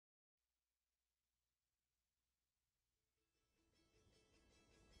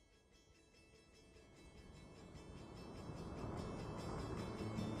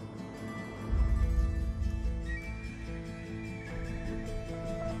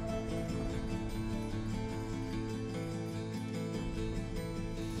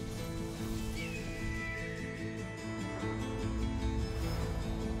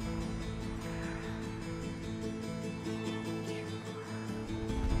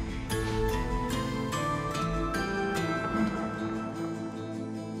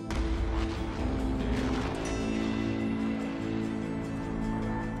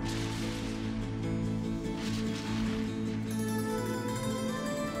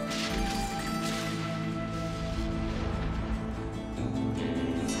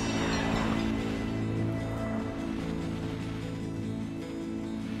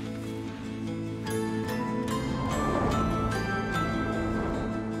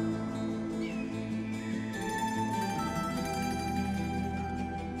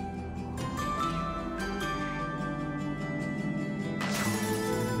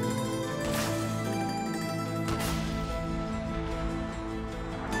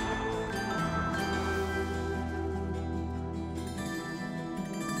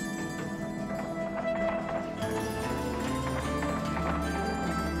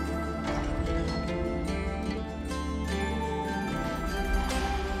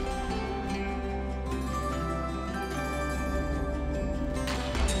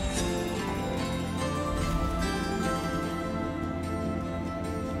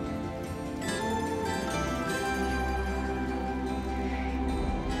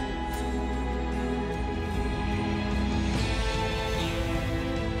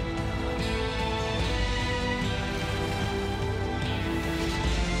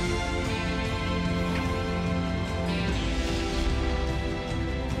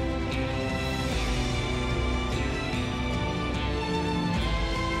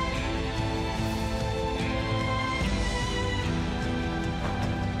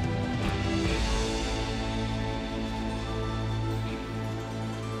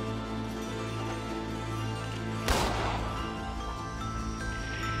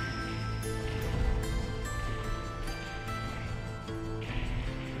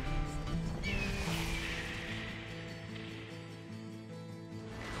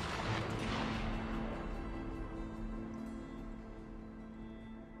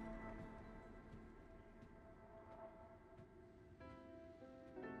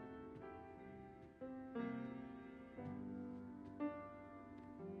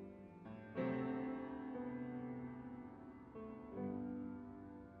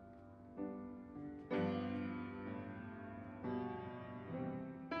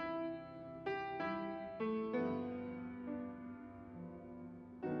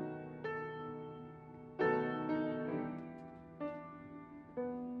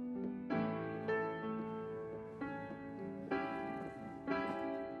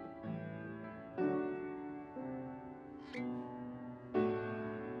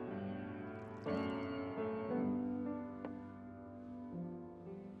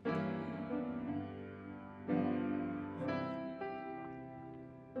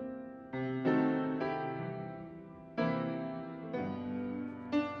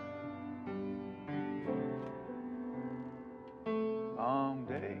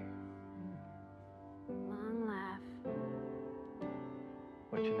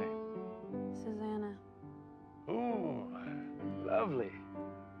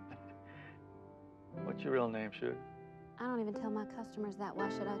What's your real name, Should? I don't even tell my customers that. Why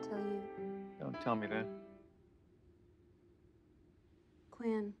should I tell you? Don't tell me that.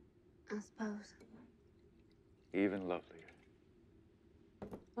 Quinn, I suppose. Even lovelier.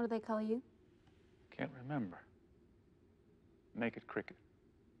 What do they call you? Can't remember. Make it cricket.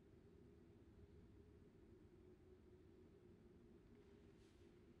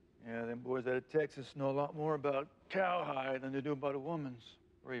 Yeah, them boys out of Texas know a lot more about cowhide than they do about a woman's.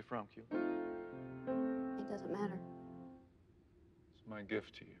 Where are you from, Q? It doesn't matter. It's my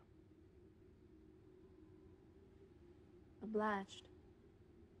gift to you. Obliged.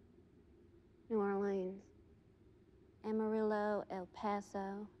 New Orleans. Amarillo, El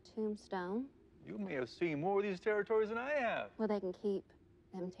Paso, Tombstone. You may have seen more of these territories than I have. Well, they can keep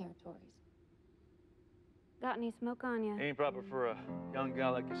them territories. Got any smoke on you? Ain't proper for a young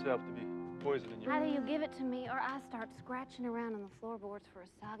gal like yourself to be poisoning you. Either you give it to me or I start scratching around on the floorboards for a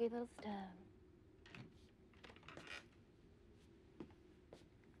soggy little stub.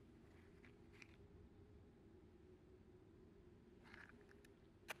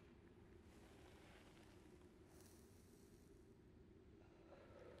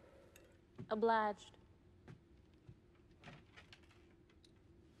 Obliged.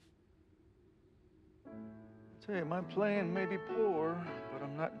 Tell you, my plan may be poor, but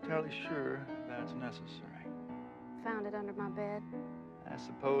I'm not entirely sure that's necessary. Found it under my bed. I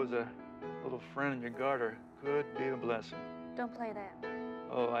suppose a little friend in your garter could be a blessing. Don't play that.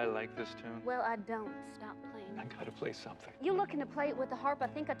 Oh, I like this tune. Well, I don't. Stop playing. I gotta play something. You looking to play it with the harp? I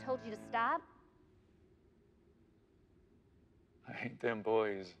think I told you to stop. I ain't them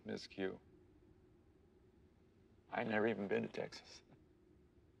boys, Miss Q. I never even been to Texas.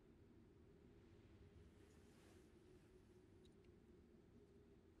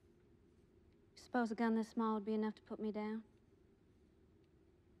 Suppose a gun this small would be enough to put me down?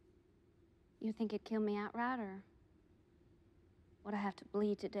 You think it'd kill me outright, or would I have to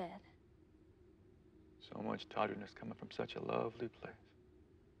bleed to death? So much tawdriness coming from such a lovely place.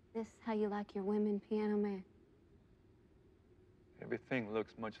 This how you like your women, piano man? Everything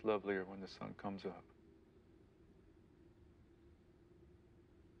looks much lovelier when the sun comes up.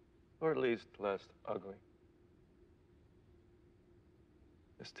 Or at least less ugly.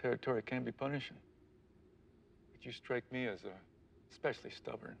 This territory can be punishing. But you strike me as especially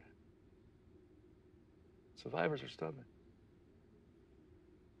stubborn. Survivors are stubborn.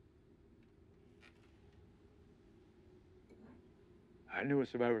 I knew a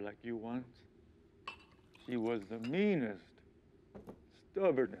survivor like you once. She was the meanest,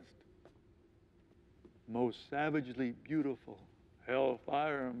 stubbornest, most savagely beautiful,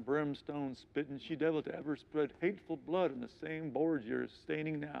 hellfire and brimstone spitting she-devil to ever spread hateful blood in the same boards you're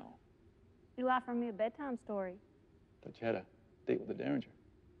staining now. You offer me a bedtime story. Thought you had a date with the Derringer.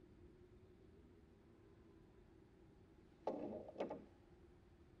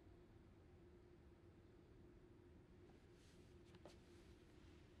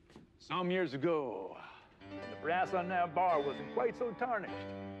 Some years ago, the brass on that bar wasn't quite so tarnished.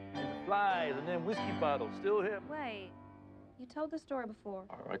 And the flies and them whiskey bottles still hit. Wait, you told the story before.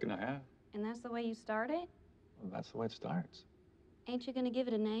 I reckon I have. And that's the way you started? Well, that's the way it starts. Ain't you gonna give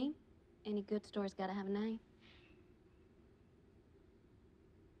it a name? Any good story's gotta have a name.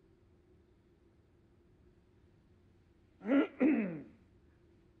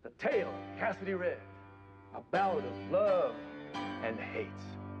 The Tale of Cassidy Red, a ballad of love and hate.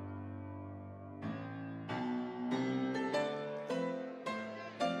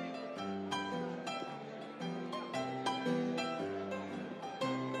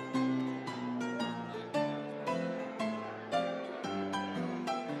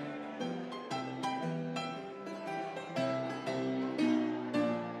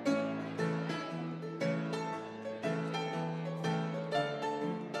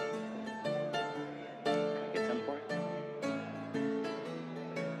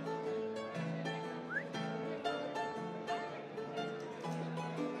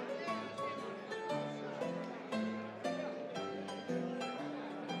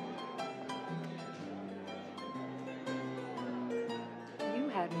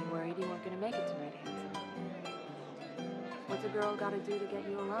 Had me worried you weren't going to make it to Red Hands. What's a girl got to do to get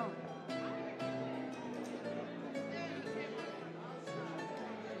you alone?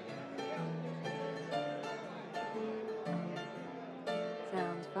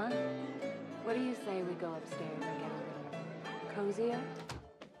 Sounds fun. What do you say we go upstairs and get a little cozier?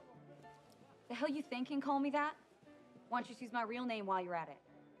 The hell you thinking? Call me that? Why don't you just use my real name while you're at it?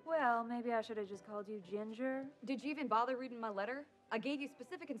 Well, maybe I should have just called you Ginger. Did you even bother reading my letter? I gave you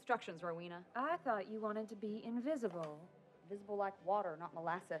specific instructions, Rowena. I thought you wanted to be invisible. visible like water, not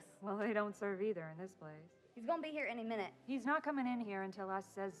molasses. Well, they don't serve either in this place. He's gonna be here any minute. He's not coming in here until I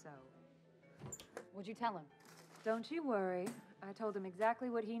says so. What'd you tell him? Don't you worry. I told him exactly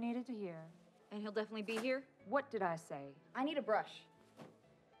what he needed to hear. And he'll definitely be here? What did I say? I need a brush.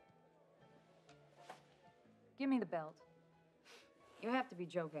 Give me the belt. You have to be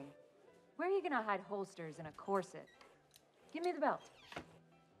joking. Where are you gonna hide holsters in a corset? Give me the belt.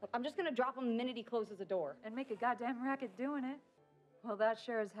 Look, I'm just gonna drop him the minute he closes the door. And make a goddamn racket doing it. Well, that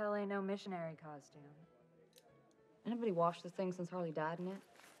sure as hell ain't no missionary costume. Anybody washed this thing since Harley died in it?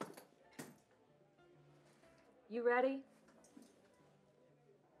 You ready?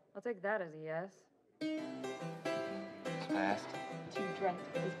 I'll take that as a yes. It's fast. Too drunk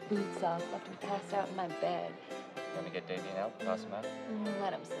to put his boots off, left him passed out in my bed. Let me get Davey out, toss him out.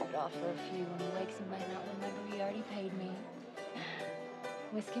 Let him sleep it off for a few. When he wakes, he might not remember he already paid me.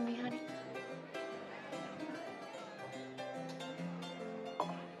 Whiskey me, honey?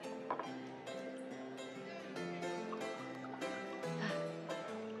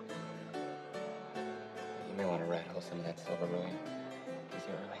 You may want to rattle some of that silver ruin. Is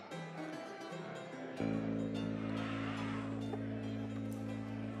he early?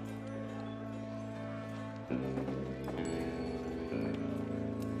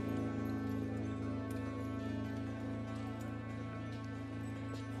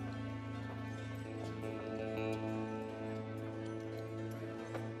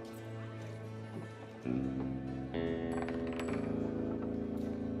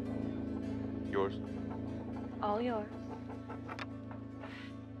 Yours? All yours.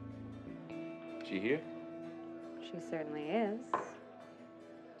 She here? She certainly is.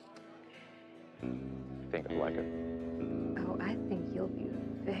 Think I like her. Oh, I think you'll be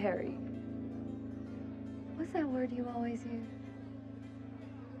very... What's that word you always use?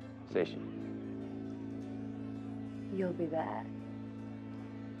 Say she. You'll be that.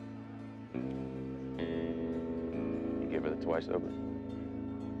 You give her the twice over.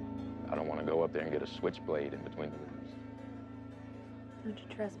 I don't want to go up there and get a switchblade in between the ribs. Don't you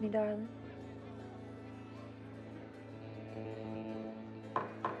trust me, darling?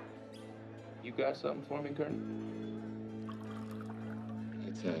 You got something for me, Colonel?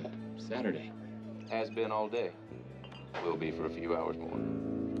 It's Saturday. Has been all day. Will be for a few hours more. I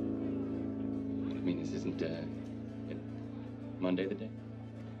mean, this isn't, Monday the day?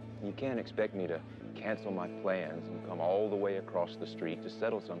 You can't expect me to cancel my plans and come all the way across the street to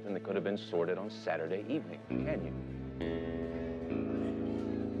settle something that could have been sorted on Saturday evening, can you?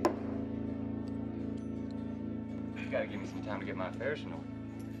 You gotta give me some time to get my affairs in order.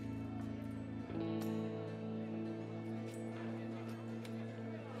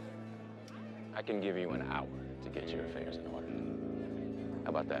 I can give you an hour to get your affairs in order. How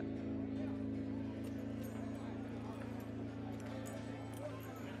about that?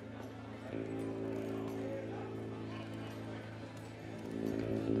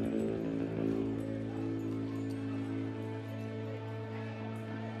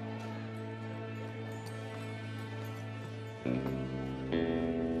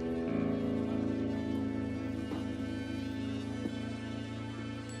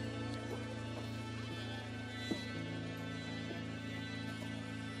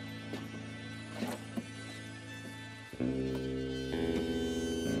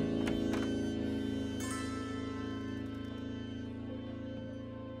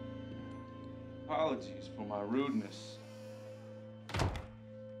 Apologies for my rudeness.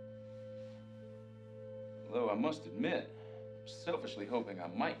 Although I must admit, I'm selfishly hoping I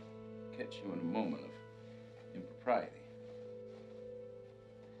might catch you in a moment of impropriety.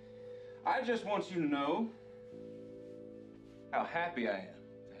 I just want you to know how happy I am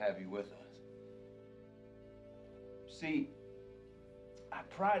to have you with us. See, I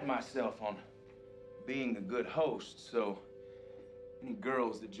pride myself on being a good host, so any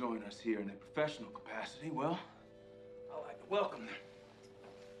girls that join us here in a professional capacity, well, I like to welcome them.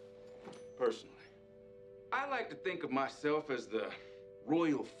 Personally, I like to think of myself as the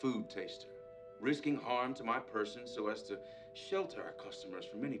royal food taster, risking harm to my person so as to shelter our customers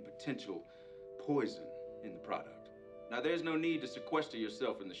from any potential poison in the product. Now, there's no need to sequester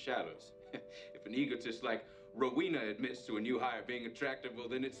yourself in the shadows. If an egotist like Rowena admits to a new hire being attractive, well,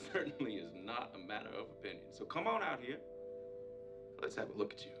 then it certainly is not a matter of opinion. So come on out here. Let's have a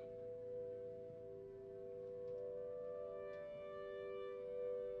look at you.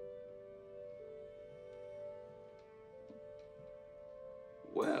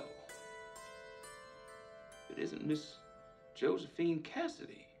 Well, it isn't Miss Josephine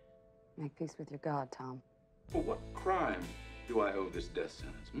Cassidy. Make peace with your God, Tom. For what crime do I owe this death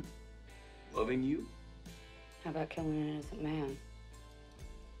sentence? Loving you? How about killing an innocent man?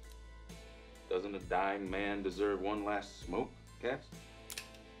 Doesn't a dying man deserve one last smoke, Cass?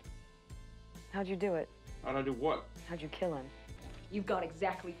 How'd you do it? How'd I do what? How'd you kill him? You've got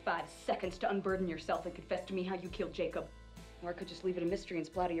exactly 5 seconds to unburden yourself and confess to me how you killed Jacob. Or I could just leave it a mystery and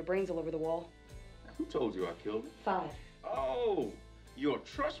splatter your brains all over the wall. Who told you I killed him? 5. Oh, your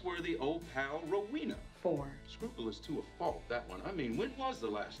trustworthy old pal, Rowena. 4. Scrupulous to a fault, that one. I mean, when was the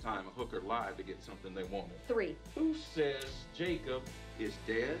last time a hooker lied to get something they wanted? 3. Who says Jacob is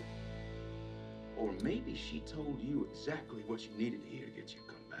dead? Or maybe she told you exactly what you needed to hear to get you to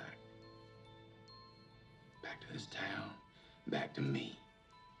come back. Back to this town. Back to me.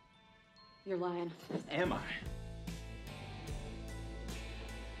 You're lying. Am I?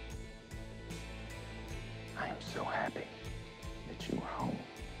 I am so happy that you are home,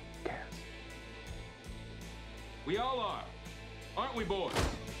 Cass. We all are. Aren't we, boys?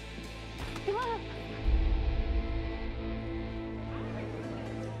 Look!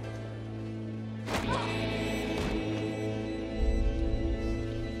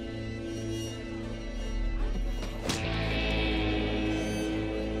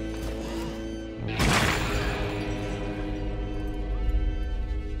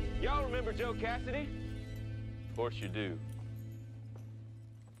 Y'all remember Joe Cassidy? Of course you do.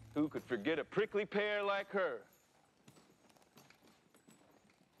 Who could forget a prickly pear like her?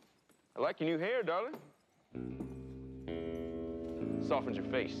 I like your new hair, darling. Softens your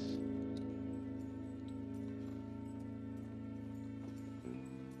face.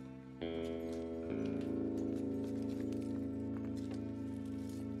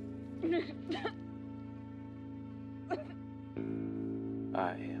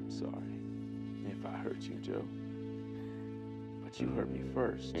 I am sorry if I hurt you, Joe. But you hurt me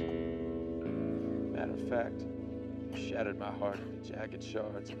first. Matter of fact, you shattered my heart into jagged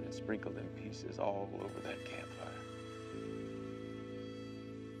shards and then sprinkled in pieces all over that campfire.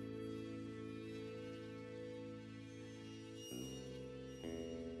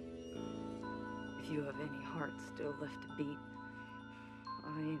 If you have any heart still left to beat,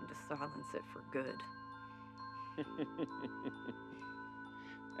 I aim to silence it for good.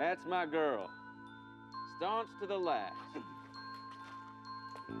 That's my girl. Staunch to the last.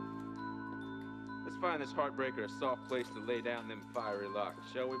 Let's find this heartbreaker a soft place to lay down them fiery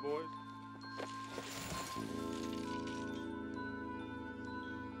locks, shall we, boys?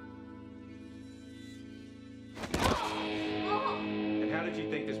 And how did you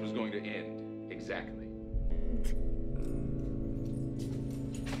think this was going to end, exactly?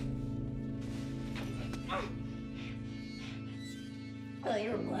 Spill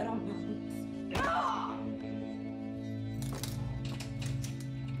your blood on my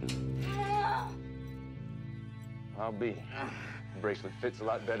I'll be. The bracelet fits a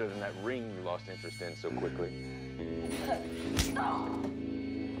lot better than that ring you lost interest in so quickly.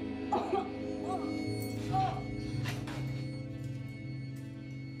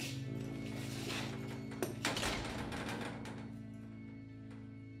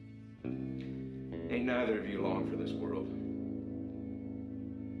 Ain't neither of you long for this world.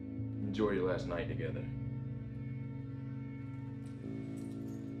 Enjoy your last night together.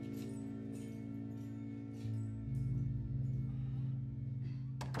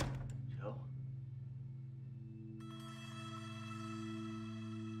 Joe?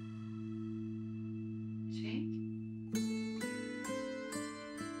 Jake?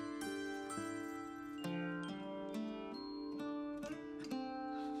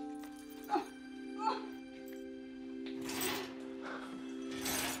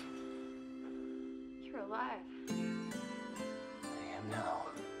 You're alive. I am now.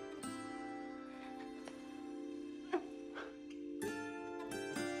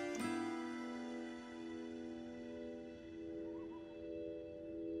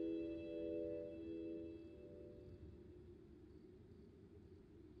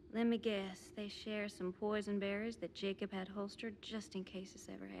 Let me guess, they share some poison berries that Jacob had holstered just in case this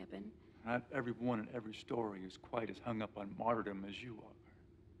ever happened. Not everyone in every story is quite as hung up on martyrdom as you are.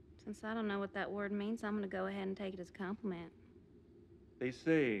 Since I don't know what that word means, I'm gonna go ahead and take it as a compliment. They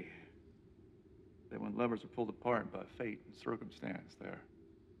say that when lovers are pulled apart by fate and circumstance, their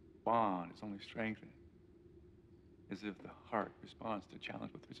bond is only strengthened, as if the heart responds to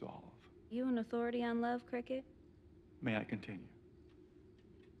challenge with resolve. You an authority on love, Cricket? May I continue?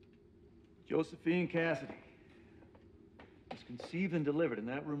 Josephine Cassidy was conceived and delivered in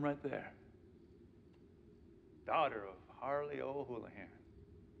that room right there. Daughter of Harley O'Houlihan,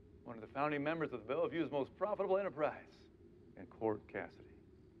 one of the founding members of the Bellevue's most profitable enterprise, and Court Cassidy.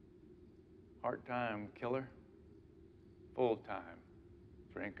 Part-time killer, full-time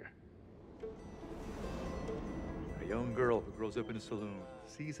drinker. A young girl who grows up in a saloon,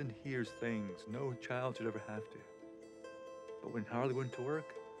 sees and hears things no child should ever have to. But when Harley went to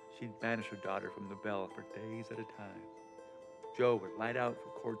work, she'd banish her daughter from the bell for days at a time. Joe would light out for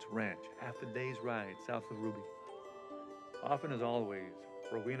Court's ranch, half a day's ride south of Ruby. Often as always,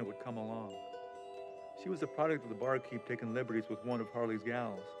 Rowena would come along. She was the product of the barkeep taking liberties with one of Harley's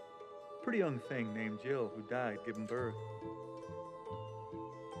gals. Pretty young thing named Jill who died giving birth.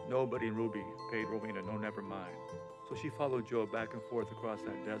 Nobody in Ruby paid Rowena no never mind, so she followed Joe back and forth across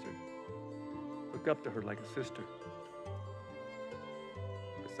that desert. Looked up to her like a sister.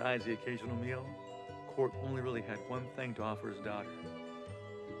 Besides the occasional meal, Court only really had one thing to offer his daughter.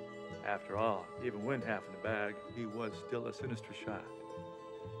 After all, even when half in the bag, he was still a sinister shot.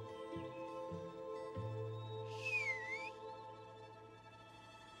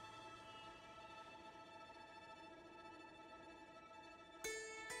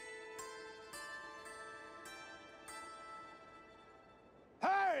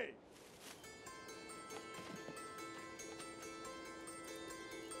 Hey!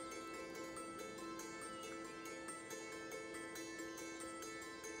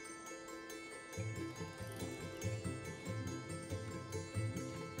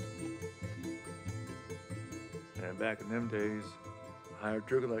 And back in them days, a hired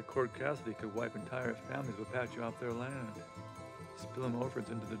drugger like Court Cassidy could wipe entire families with patch off their land, spill them orphans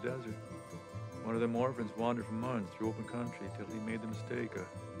into the desert. One of them orphans wandered for months through open country till he made the mistake of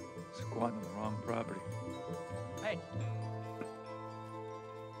squatting on the wrong property. Hey.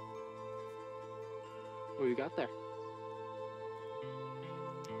 What you got there?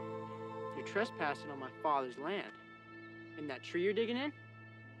 You're trespassing on my father's land. And that tree you're digging in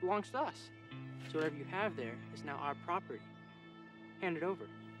belongs to us. So whatever you have there is now our property. Hand it over.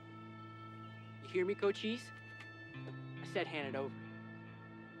 You hear me, Cochise? I said hand it over.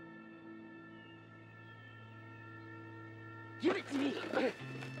 Give it to me!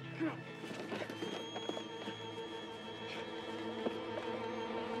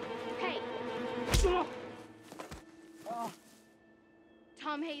 Hey!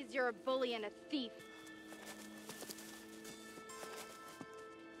 Tom Hayes, you're a bully and a thief.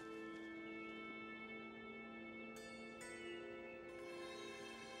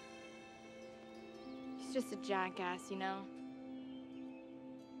 He's just a jackass, you know?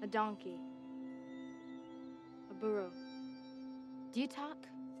 A donkey. A burro. Do you talk?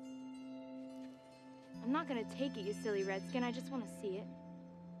 I'm not gonna take it, you silly redskin. I just want to see it.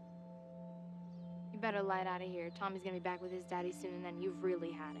 You better light out of here. Tommy's gonna be back with his daddy soon, and then you've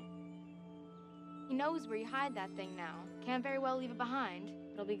really had it. He knows where you hide that thing now. Can't very well leave it behind.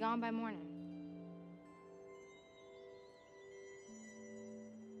 It'll be gone by morning.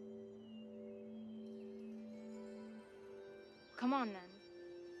 Come on, then.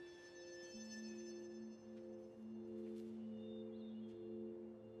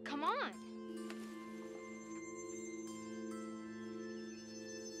 Come on!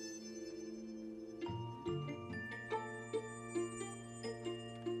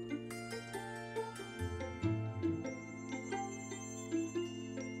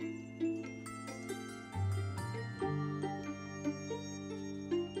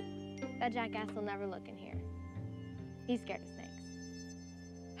 That jackass will never look in here. He's scared of snakes.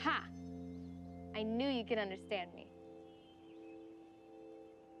 Ha! I knew you could understand me.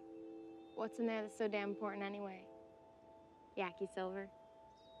 What's in there that's so damn important anyway? Yaki silver?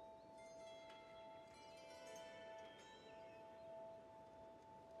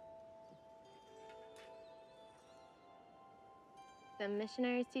 The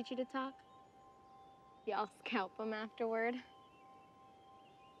missionaries teach you to talk? Y'all scalp them afterward?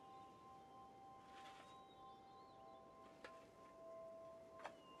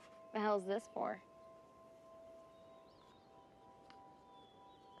 The hell's this for?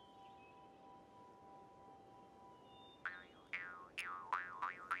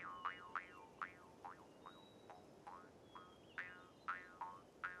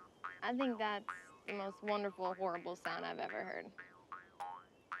 I think that's the most wonderful, horrible sound I've ever heard.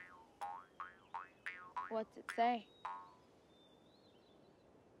 What's it say?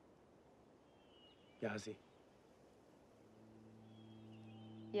 Yazi.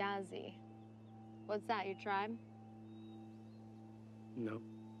 Yazi. What's that, your tribe? No.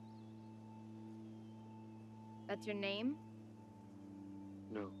 That's your name?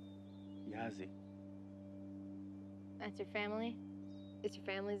 No. Yazi. That's your family? It's your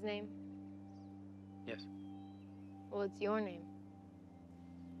family's name? Yes. Well, it's your name.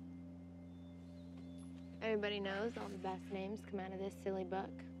 Everybody knows all the best names come out of this silly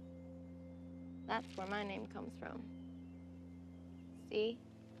book. That's where my name comes from. See?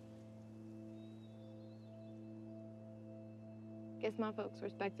 Guess my folks were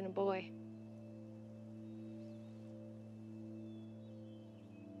expecting a boy.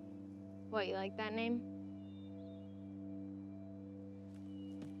 What, you like that name?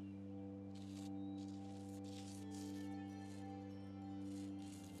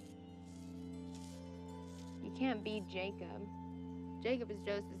 You can't be Jacob. Jacob is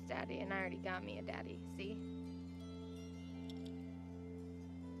Joseph's daddy, and I already got me a daddy, see?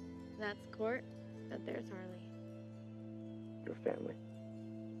 That's Court, but there's Harley. Your family.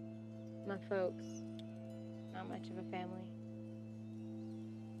 My folks. Not much of a family.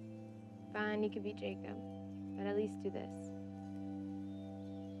 Fine, you could be Jacob, but at least do this.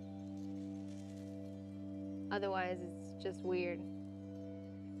 Otherwise, it's just weird.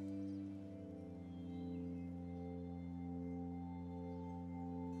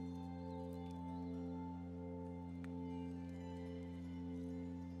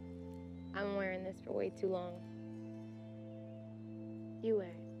 I'm wearing this for way too long. You wear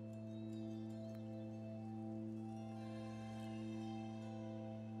it.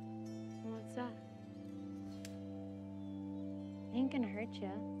 What's that? Ain't gonna hurt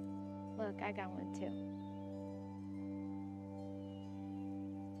you. Look, I got one too.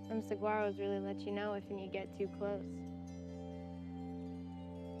 Them saguaros really let you know if you get too close.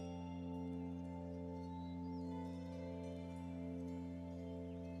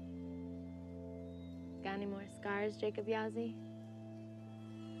 Got any more scars, Jacob Yazzie?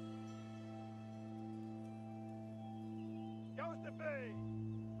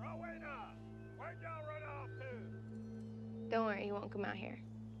 Don't worry, he won't come out here.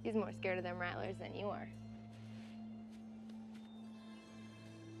 He's more scared of them rattlers than you are.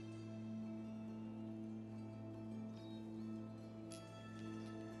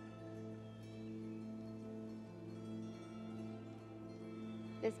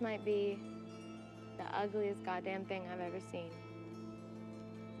 This might be the ugliest goddamn thing I've ever seen.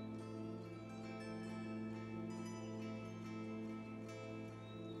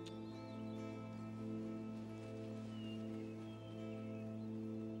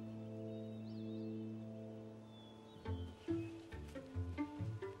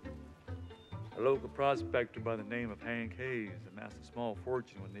 A local prospector by the name of Hank Hayes amassed a small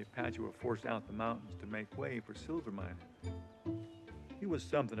fortune when the Apache were forced out the mountains to make way for silver mining. He was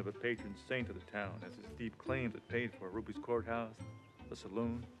something of a patron saint of the town, as his deep claims had paid for Ruby's courthouse, the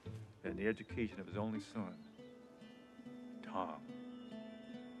saloon, and the education of his only son, Tom.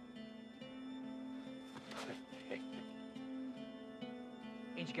 Hey.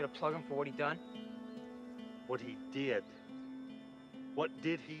 Ain't you gonna plug him for what he done? What he did? What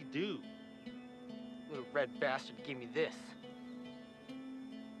did he do? Little red bastard gave me this.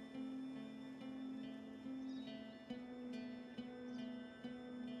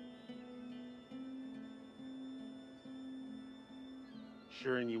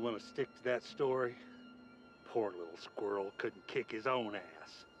 Sure, and you want to stick to that story? Poor little squirrel couldn't kick his own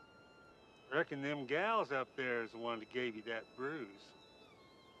ass. Reckon them gals up there is the one that gave you that bruise.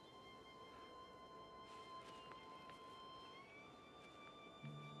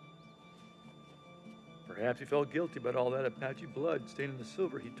 Perhaps he felt guilty about all that Apache blood staining the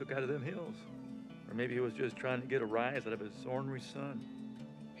silver he took out of them hills. Or maybe he was just trying to get a rise out of his ornery son.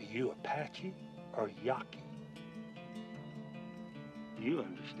 Are you Apache or Yaqui? You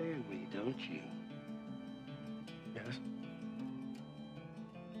understand me, don't you? Yes?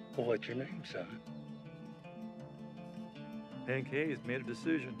 Well, what's your name, son? Hank Hayes made a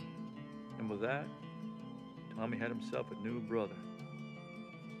decision. And with that, Tommy had himself a new brother.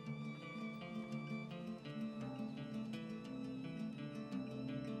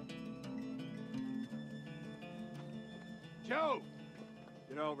 Joe!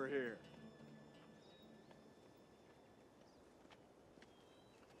 Get over here.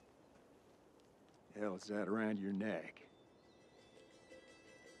 Hell is that around your neck?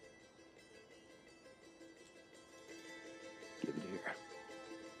 Give it here.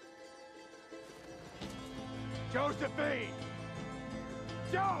 Josephine!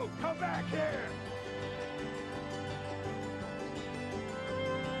 Joe, come back here!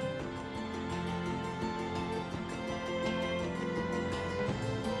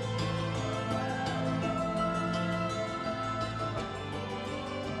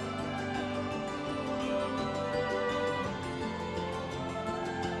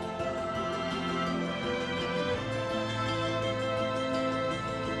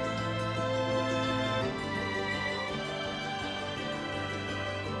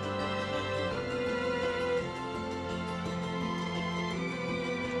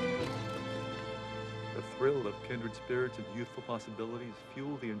 The thrill of kindred spirits and youthful possibilities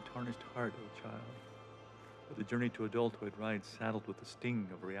fueled the untarnished heart of a child. But the journey to adulthood rides saddled with the sting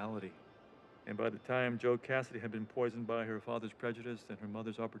of reality. And by the time Jo Cassidy had been poisoned by her father's prejudice and her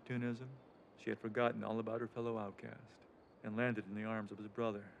mother's opportunism, she had forgotten all about her fellow outcast and landed in the arms of his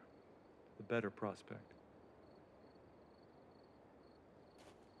brother, the better prospect.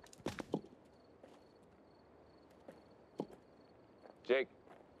 Jake,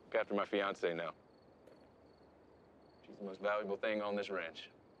 look after my fiancée now. She's the most valuable thing on this ranch.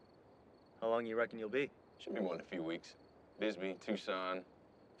 How long you reckon you'll be? Should be more than a few weeks. Bisbee, Tucson,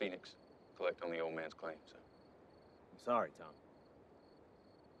 Phoenix. Collect on the old man's claim, so. I'm sorry, Tom.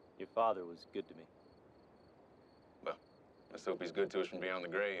 Your father was good to me. Well, let's hope he's good to us from beyond the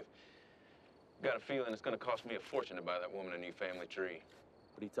grave. Got a feeling it's gonna cost me a fortune to buy that woman a new family tree.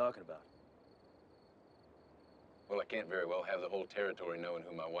 What are you talking about? Well, I can't very well have the whole territory knowing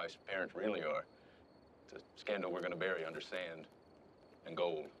who my wife's parents really are. It's a scandal we're gonna bury under sand and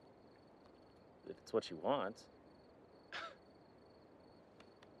gold. If it's what she wants.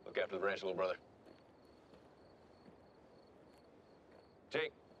 Look after the ranch, little brother.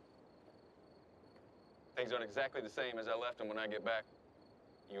 Jake, things aren't exactly the same as I left them when I get back.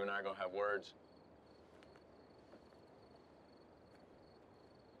 You and I are gonna have words.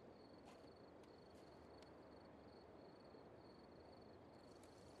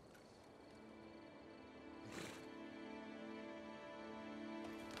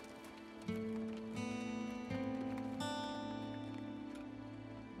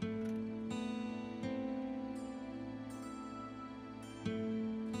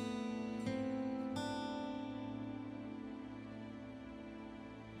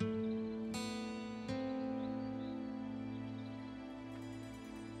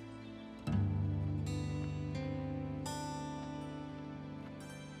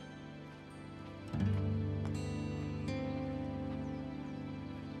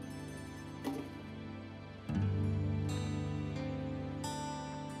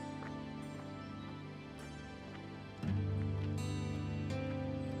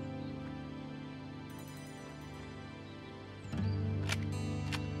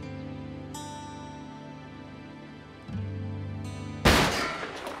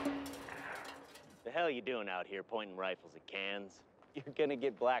 The hell you doing out here pointing rifles at cans? You're gonna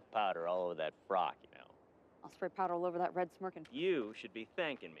get black powder all over that frock, you know. I'll spray powder all over that red smirking. You should be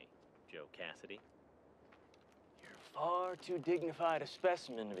thanking me, Jo Cassidy. You're far too dignified a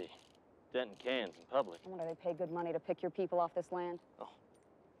specimen to be denting cans in public. I wonder they pay good money to pick your people off this land. Oh.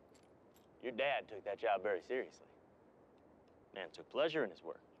 Your dad took that job very seriously. Man took pleasure in his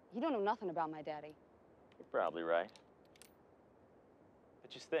work. You don't know nothing about my daddy. You're probably right. But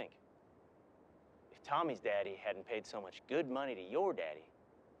just think. If Tommy's daddy hadn't paid so much good money to your daddy,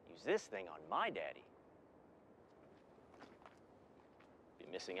 use this thing on my daddy,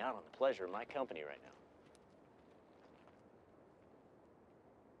 be missing out on the pleasure of my company right now.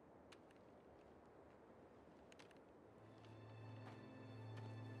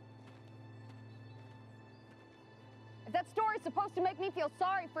 If that story's supposed to make me feel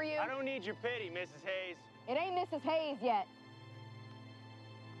sorry for you... I don't need your pity, Mrs. Hayes. It ain't Mrs. Hayes yet.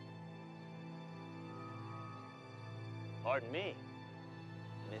 Pardon me,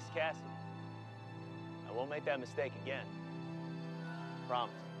 Miss Cassidy. I won't make that mistake again.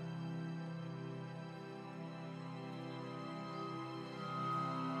 Promise.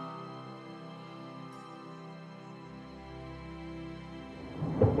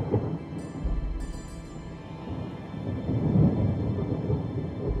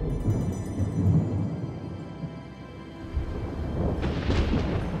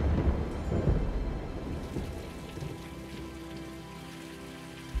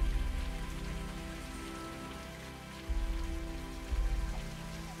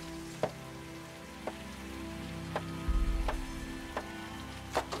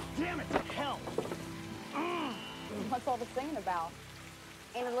 What's all the singing about?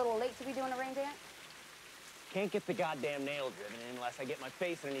 Ain't it a little late to be doing a rain dance? Can't get the goddamn nail driven in unless I get my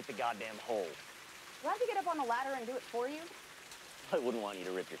face underneath the goddamn hole. Do I have to get up on the ladder and do it for you? I wouldn't want you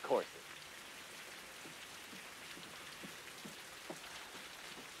to rip your corset.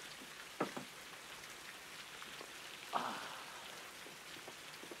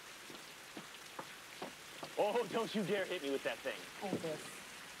 Oh, don't you dare hit me with that thing. Oh, this.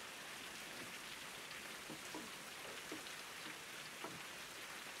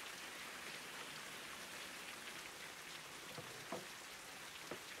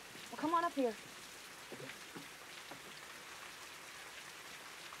 Well, come on up here.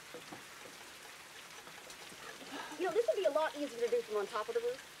 You know, this would be a lot easier to do from on top of the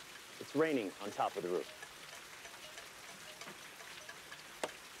roof. It's raining on top of the roof.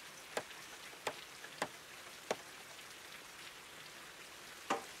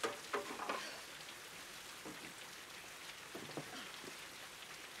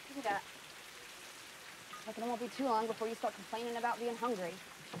 It won't be too long before you start complaining about being hungry.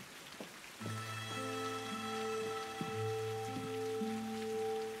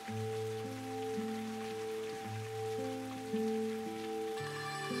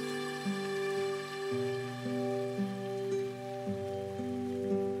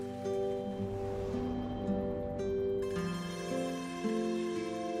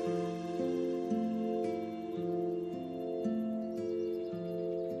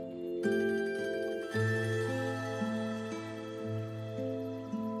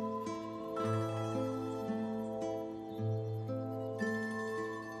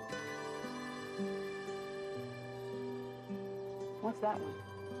 What's that one?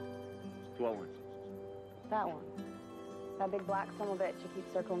 12 one. That one. That big black son of a bitch you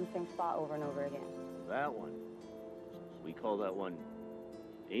keep circling the same spot over and over again. That one. We call that one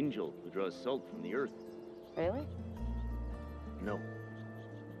Angel, who draws salt from the earth. Really? No.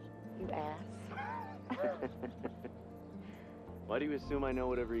 You ass. Why do you assume I know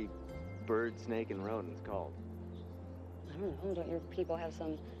what every bird, snake, and rodent's called? I don't know. Don't your people have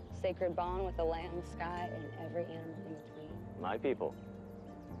some sacred bond with the land, the sky, and every animal in between? My people.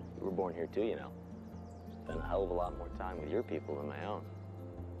 You were born here too, you know. Spent a hell of a lot more time with your people than my own.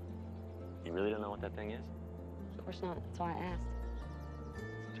 You really don't know what that thing is? Of course not. That's why I asked.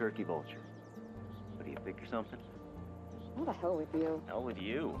 It's a turkey vulture. What do you think or something? What the hell with you? Hell with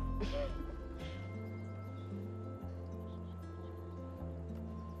you.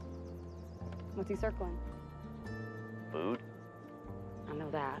 What's he circling? Food? I know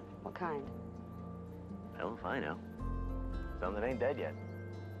that. What kind? Hell if I know. Some that ain't dead yet.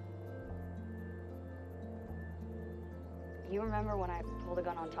 You remember when I pulled a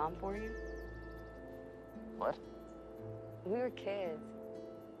gun on Tom for you? What? We were kids.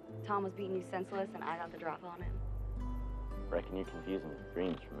 Tom was beating you senseless, and I got the drop on him. Reckon you're confusing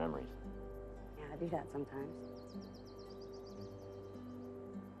dreams from memories. Yeah, I do that sometimes.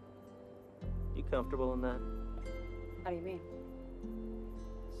 You comfortable in that? How do you mean?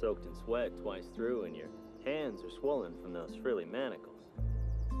 Soaked in sweat twice through, and your hands are swollen from those frilly manacles.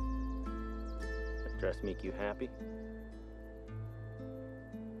 That dress make you happy?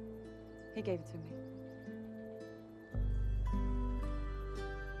 He gave it to me.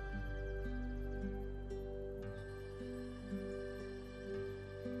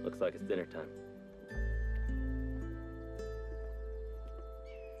 Looks like it's dinner time.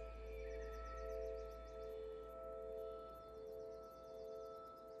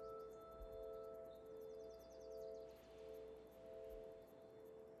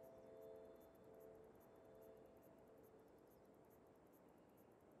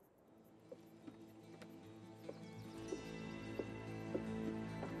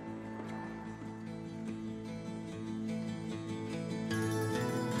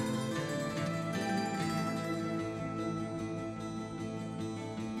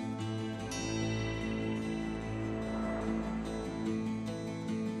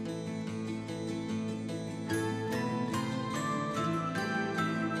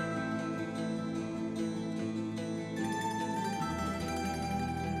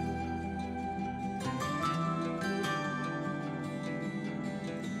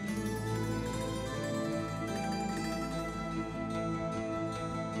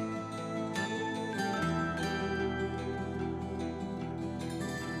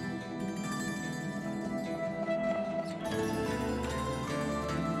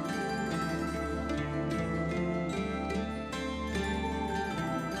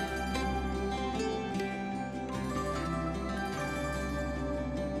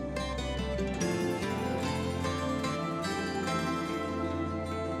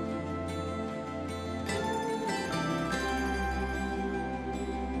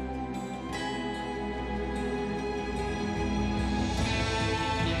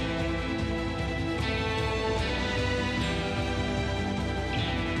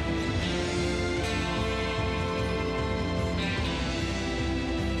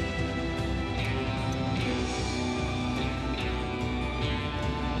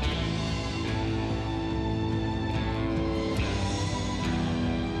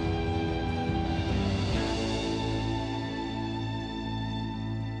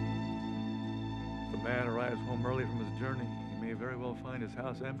 Home early from his journey, he may very well find his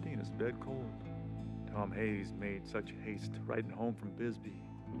house empty and his bed cold. Tom Hayes made such haste riding home from Bisbee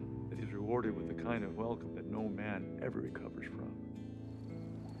that he's rewarded with the kind of welcome that no man ever recovers from.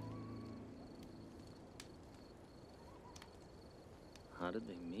 How did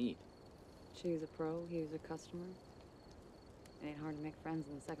they meet? She was a pro, he was a customer. It ain't hard to make friends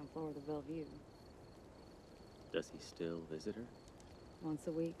on the second floor of the Bellevue. Does he still visit her? Once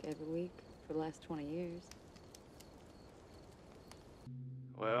a week, every week, for the last 20 years.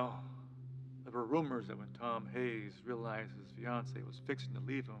 Well, there were rumors that when Tom Hayes realized his fiancée was fixing to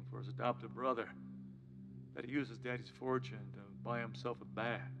leave him for his adopted brother, that he used his daddy's fortune to buy himself a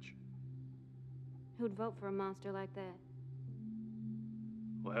badge. Who'd vote for a monster like that?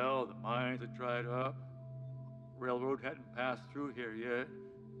 Well, the mines had dried up. Railroad hadn't passed through here yet.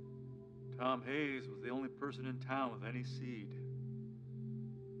 Tom Hayes was the only person in town with any seed.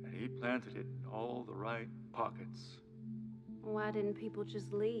 And he planted it in all the right pockets. Why didn't people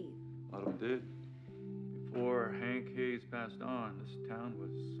just leave? A lot of them did. Before Hank Hayes passed on, this town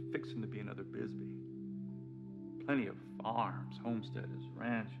was fixing to be another Bisbee. Plenty of farms, homesteaders,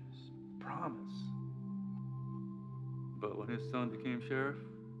 ranches, promise. But when his son became sheriff,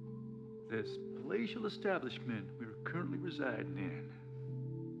 this palatial establishment we were currently residing in,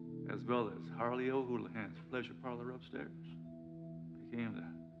 as well as Harley O'Houlihan's pleasure parlor upstairs, became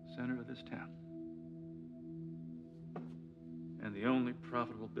the center of this town. And the only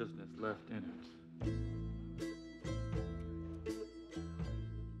profitable business left in it.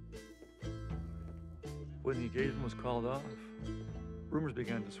 When the engagement was called off, rumors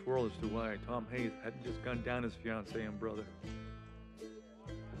began to swirl as to why Tom Hayes hadn't just gunned down his fiancée and brother.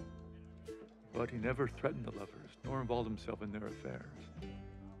 But he never threatened the lovers, nor involved himself in their affairs.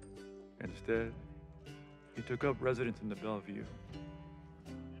 Instead, he took up residence in the Bellevue.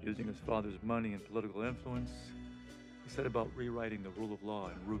 Using his father's money and political influence, he set about rewriting the rule of law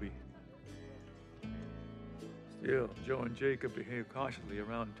in Ruby. Still, Joe and Jacob behaved cautiously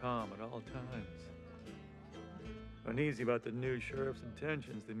around Tom at all times. Uneasy about the new sheriff's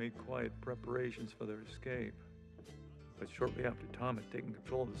intentions, they made quiet preparations for their escape. But shortly after Tom had taken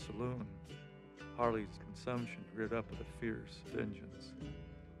control of the saloon, Harley's consumption reared up with a fierce vengeance.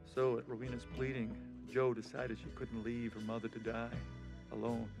 So, at Rowena's pleading, Joe decided she couldn't leave her mother to die,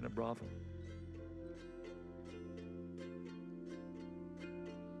 alone in a brothel.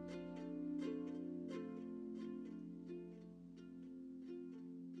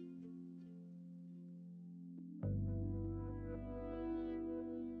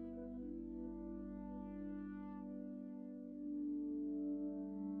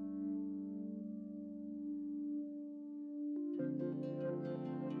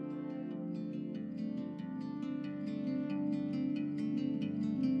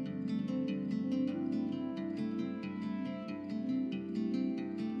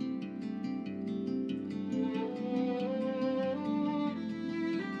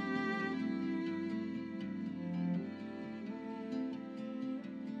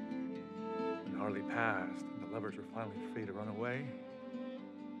 Passed, and the lovers were finally free to run away,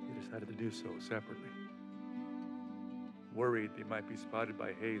 he decided to do so separately. Worried they might be spotted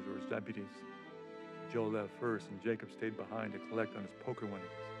by Hayes or his deputies, Joe left first and Jacob stayed behind to collect on his poker winnings.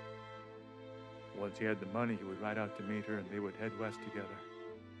 Once he had the money, he would ride out to meet her and they would head west together.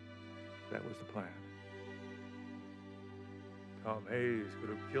 That was the plan. Tom Hayes could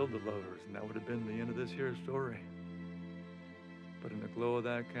have killed the lovers, and that would have been the end of this here story. But in the glow of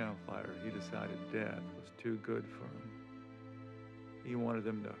that campfire, he decided death was too good for him. He wanted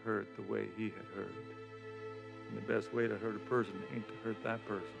them to hurt the way he had hurt. And the best way to hurt a person ain't to hurt that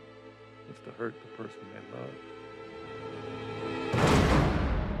person. It's to hurt the person they love.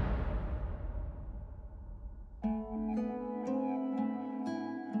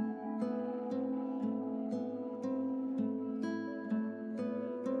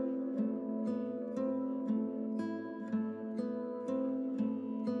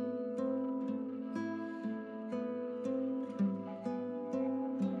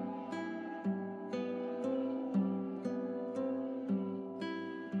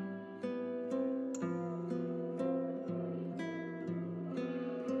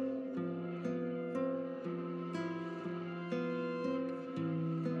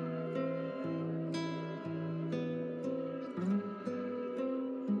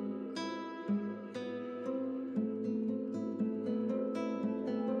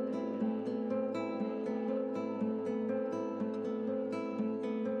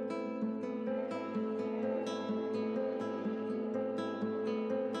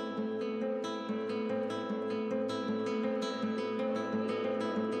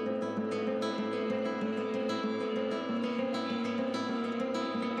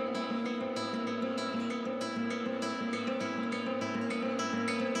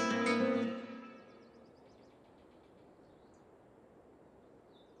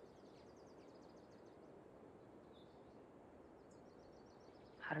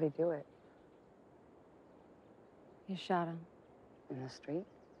 How did he do it? You shot him. In the street?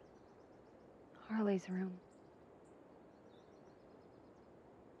 Harley's room.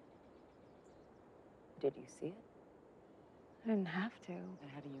 Did you see it? I didn't have to.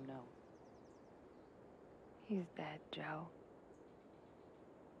 And how do you know? He's dead, Joe.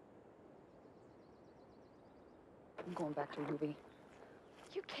 I'm going back to Ruby.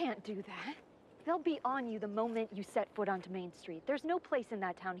 You can't do that. They'll be on you the moment you set foot onto Main Street. There's no place in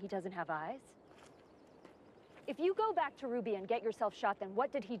that town he doesn't have eyes. If you go back to Ruby and get yourself shot, then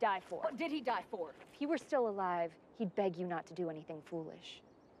what did he die for? What did he die for? If he were still alive, he'd beg you not to do anything foolish.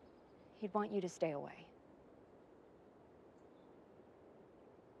 He'd want you to stay away.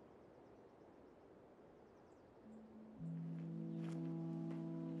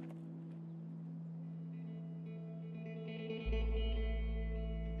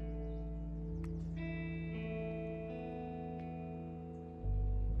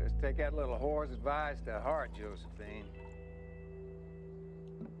 Take that little whore's advice to heart, Josephine.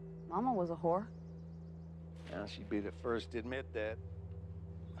 Mama was a whore. Now, she'd be the first to admit that.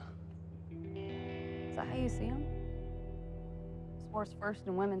 Is that how you see him? Whores first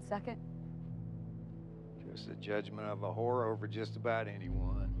and women second? Just a judgment of a whore over just about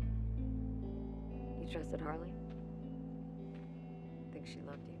anyone. You trusted Harley? Think she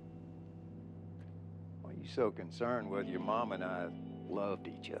loved you? Why are you so concerned whether your mom and I loved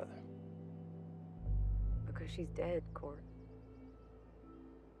each other? Because she's dead, Court.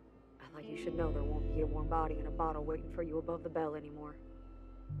 I thought you should know there won't be a warm body in a bottle waiting for you above the bell anymore.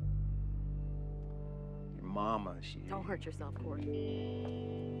 Your mama, she... Don't hurt yourself, Court.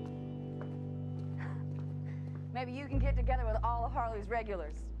 Maybe you can get together with all of Harley's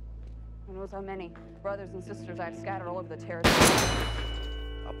regulars. Who knows how many brothers and sisters I've scattered all over the territory.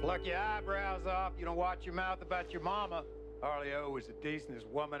 I'll pluck your eyebrows off. You don't watch your mouth about your mama. Harley O was the decentest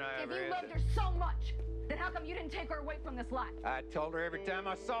woman I ever had. If you loved her so much, then how come you didn't take her away from this life? I told her every time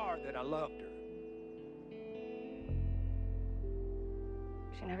I saw her that I loved her.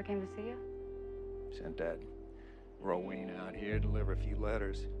 She never came to see you? Sent that Rowena out here to deliver a few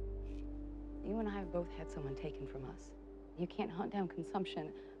letters. You and I have both had someone taken from us. You can't hunt down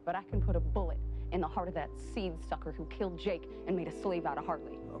consumption, but I can put a bullet in the heart of that seed sucker who killed Jake and made a slave out of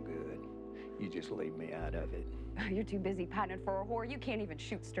Harley. Oh, good. You just leave me out of it. You're too busy pining for a whore. You can't even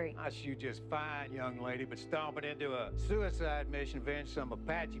shoot straight. I shoot just fine, young lady, but stomping into a suicide mission to avenge some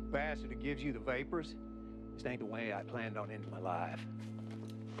Apache bastard who gives you the vapors, this ain't the way I planned on ending my life.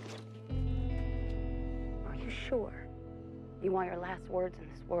 Are you sure you want your last words in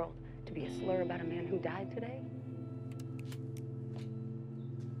this world to be a slur about a man who died today?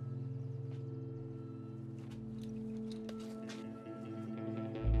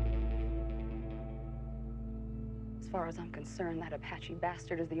 As far as I'm concerned, that Apache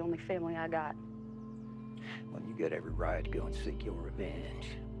bastard is the only family I got. Well, you got every right to go and seek your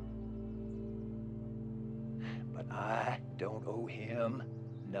revenge. But I don't owe him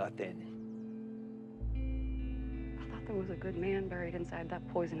nothing. I thought there was a good man buried inside that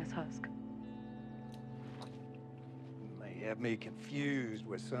poisonous husk. You may have me confused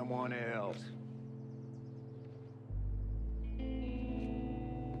with someone else.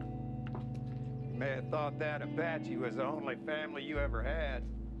 You may have thought that Apache was the only family you ever had.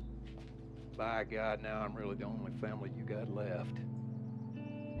 By God, now I'm really the only family you got left.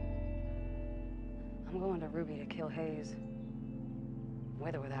 I'm going to Ruby to kill Hayes.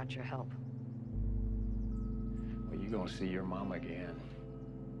 With or without your help. Well, you're gonna see your mom again.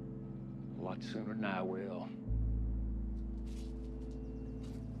 A lot sooner than I will.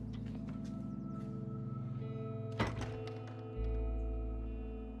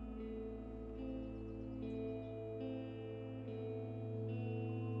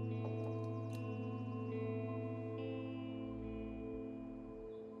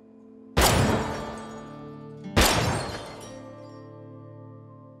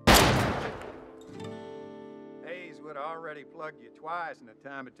 Would have already plugged you twice in the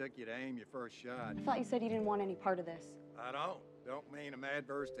time it took you to aim your first shot. I thought you said you didn't want any part of this. I don't mean I'm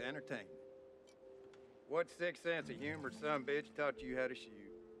adverse to entertainment. What sixth sense of humor some bitch taught you how to shoot?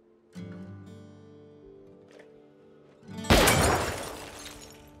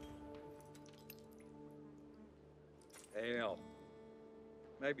 Hell,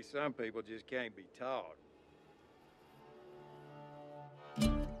 maybe some people just can't be taught.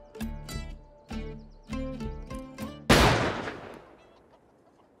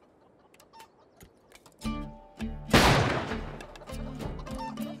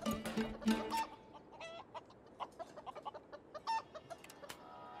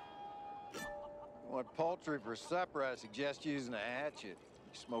 Poultry for supper, I suggest using a hatchet.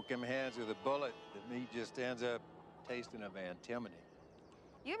 You smoke them hands with a bullet, the meat just ends up tasting of antimony.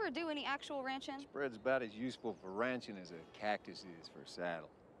 You ever do any actual ranching? Spread's about as useful for ranching as a cactus is for a saddle.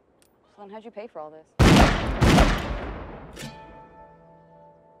 So then how'd you pay for all this?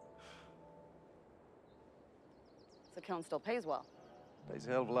 the killing still pays well. Pays a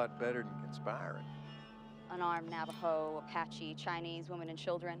hell of a lot better than conspiring. Unarmed Navajo, Apache, Chinese, women and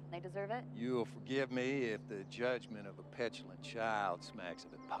children, they deserve it? You'll forgive me if the judgment of a petulant child smacks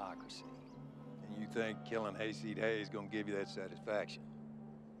of hypocrisy. And you think killing Hayseed Hay is gonna give you that satisfaction?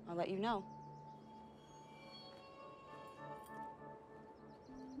 I'll let you know.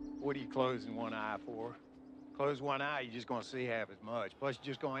 What are you closing one eye for? Close one eye, you're just gonna see half as much. Plus,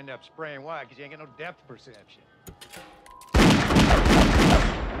 you're just gonna end up spraying wide because you ain't got no depth perception.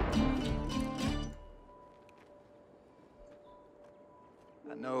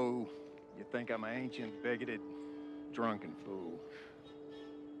 I know you think I'm an ancient, bigoted, drunken fool.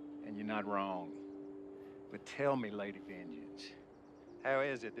 And you're not wrong. But tell me, Lady Vengeance, how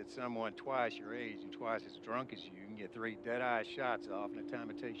is it that someone twice your age and twice as drunk as you can get 3 dead-eye shots off in the time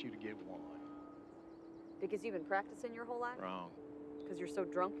it takes you to get one? Because you've been practicing your whole life? Wrong. Because you're so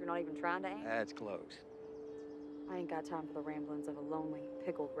drunk you're not even trying to aim? That's close. I ain't got time for the ramblings of a lonely,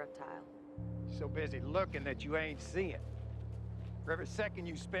 pickled reptile. You're so busy looking that you ain't seeing. For every second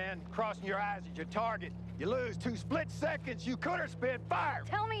you spend crossing your eyes at your target, you lose 2 split seconds you could have spent firing.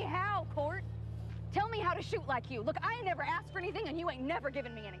 Tell me how, Court. Tell me how to shoot like you. Look, I ain't never asked for anything, and you ain't never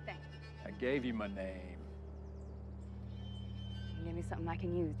given me anything. I gave you my name. Give me something I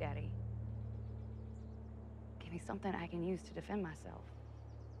can use, Daddy. Give me something I can use to defend myself.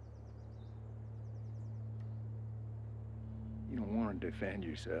 You don't want to defend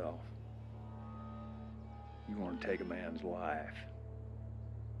yourself. You want to take a man's life.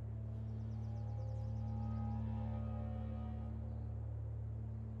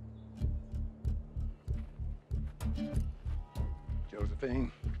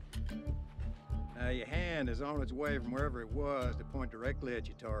 Josephine. Now, your hand is on its way from wherever it was to point directly at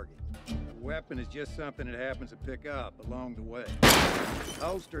your target. The weapon is just something that happens to pick up along the way. The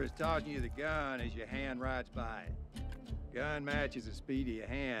holster is tossing you the gun as your hand rides by it. Gun matches the speed of your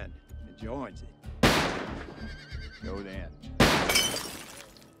hand and joins it. Go then.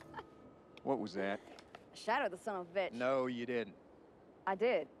 What was that? Shadow the son of a bitch. No, you didn't. I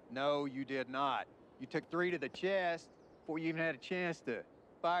did. No, you did not. You took 3 to the chest before you even had a chance to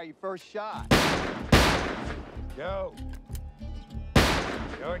fire your first shot. Go.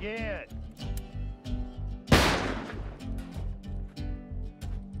 Go again.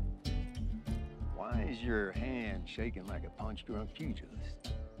 Why is your hand shaking like a punch-drunk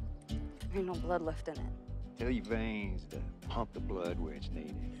pugilist? Ain't no blood left in it. Tell your veins to pump the blood where it's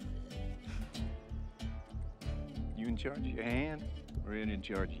needed. You in charge of your hand, or it in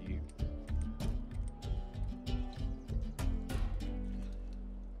charge of you?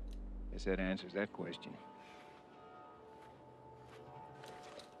 Guess that answers that question.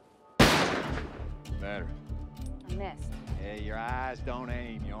 Better. I missed. Yeah, your eyes don't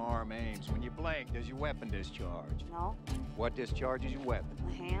aim, your arm aims. When you blink, does your weapon discharge? No. What discharges your weapon?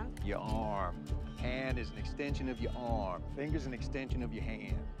 The hand? Your arm. Hand is an extension of your arm. Finger's an extension of your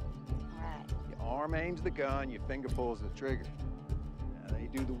hand. All right. Your arm aims the gun, your finger pulls the trigger. Now, they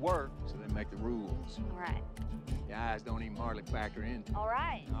do the work, so they make the rules. All right. Your eyes don't even hardly factor into it. All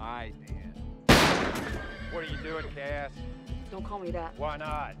right. All right, then. What are you doing, Cass? Don't call me that. Why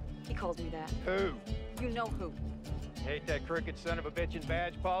not? He calls me that. Who? You know who. Hate that crooked son of a bitchin'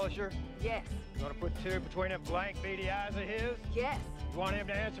 badge polisher? Yes. You want to put 2 between them blank, beady eyes of his? Yes. You want him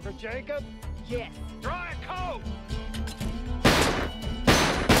to answer for Jacob? Yes. Dry a coat!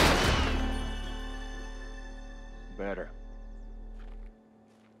 Better.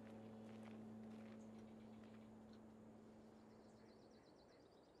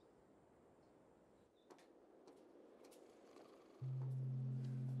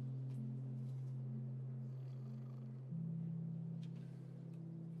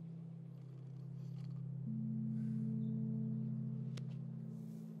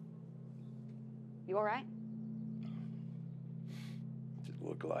 You all right? What's it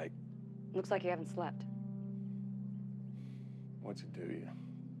look like? Looks like you haven't slept. What's it do you?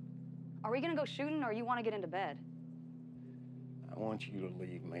 Are we gonna go shooting, or you want to get into bed? I want you to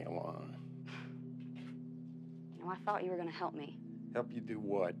leave me alone. No, I thought you were gonna help me. Help you do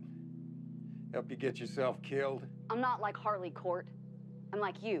what? Help you get yourself killed? I'm not like Harley Court. I'm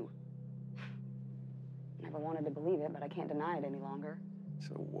like you. Never wanted to believe it, but I can't deny it any longer.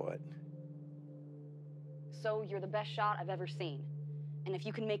 So what? So you're the best shot I've ever seen. And if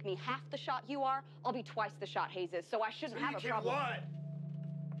you can make me half the shot you are, I'll be twice the shot Hayes is, so I shouldn't have a problem. What?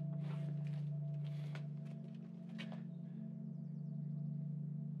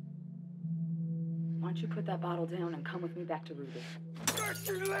 Why don't you put that bottle down and come with me back to Ruby? Aren't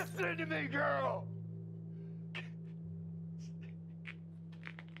you listening to me, girl?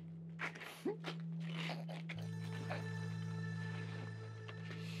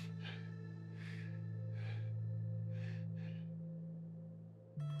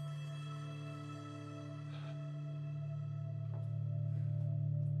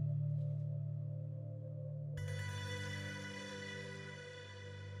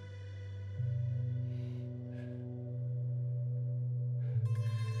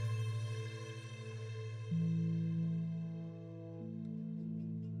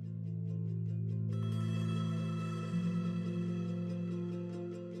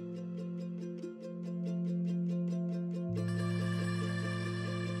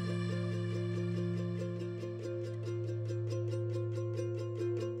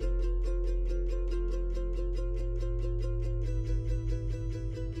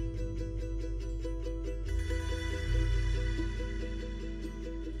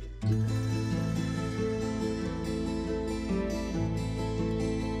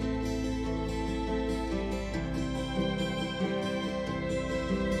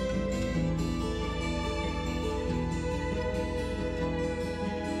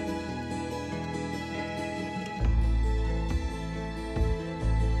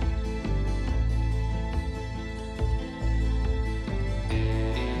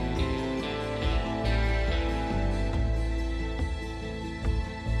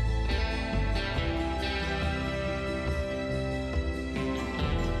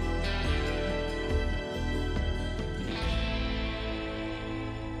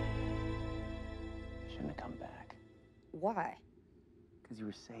 Why? Because you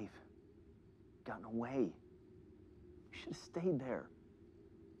were safe. Gotten away. You should have stayed there.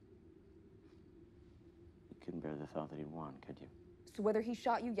 You couldn't bear the thought that he'd won, could you? So whether he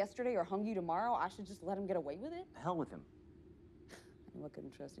shot you yesterday or hung you tomorrow, I should just let him get away with it? The hell with him. I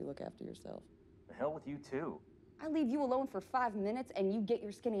couldn't trust you. Look after yourself. The hell with you, too. I leave you alone for 5 minutes and you get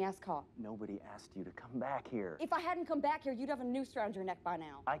your skinny ass caught. Nobody asked you to come back here. If I hadn't come back here, you'd have a noose around your neck by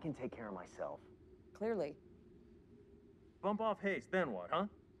now. I can take care of myself. Clearly. Bump off Hayes, then what, huh?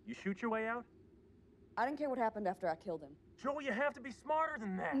 You shoot your way out? I didn't care what happened after I killed him. Joel, you have to be smarter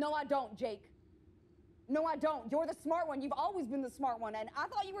than that. No, I don't, Jake. No, I don't. You're the smart one. You've always been the smart one, and I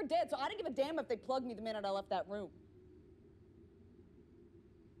thought you were dead, so I didn't give a damn if they plugged me the minute I left that room.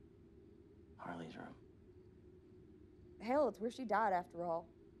 Harley's room. Hell, it's where she died after all.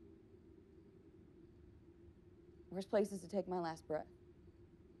 Worst places to take my last breath.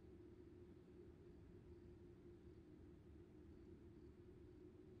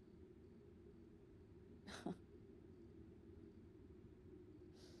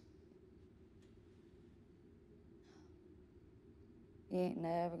 He ain't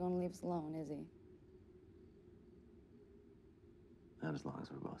never gonna leave us alone, is he? Not as long as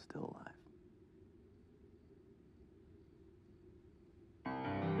we're both still alive.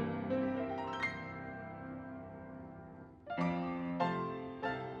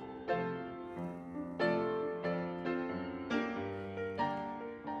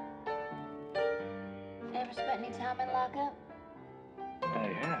 Ever spent any time in lockup?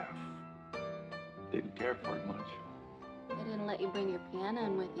 I have. Didn't care for it much. They didn't let you bring your piano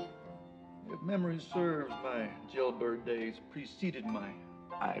in with you. If memory serves, my jailbird days preceded my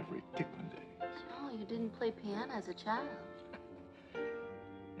ivory tickling days. Oh, you didn't play piano as a child.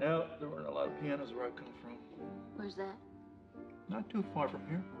 Now, there weren't a lot of pianos where I come from. Where's that? Not too far from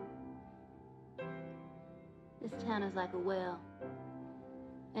here. This town is like a well.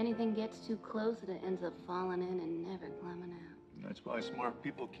 Anything gets too close, it ends up falling in and never climbing out. That's why smart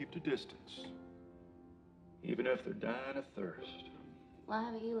people keep their distance. Even if they're dying of thirst. Why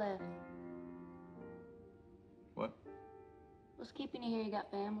haven't you left? What? What's keeping you here? You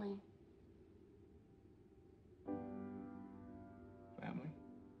got family. Family?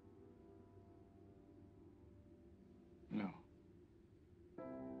 No.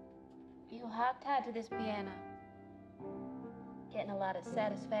 You hogtied to this piano. Getting a lot of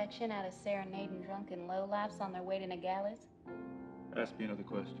satisfaction out of serenading drunken lowlifes on their way to Nogales? Ask me another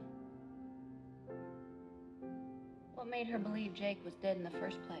question. What made her believe Jake was dead in the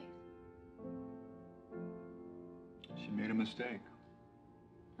first place? She made a mistake.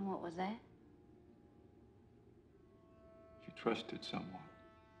 And what was that? She trusted someone.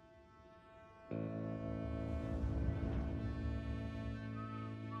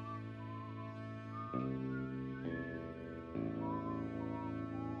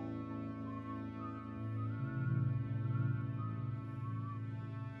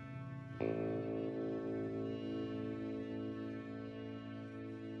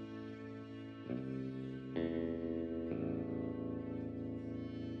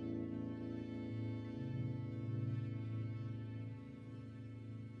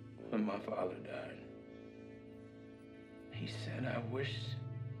 When my father died, he said, I wish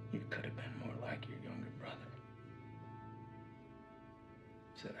you could have been more like your younger brother.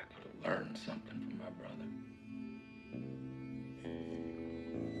 Said I could have learned something from my brother.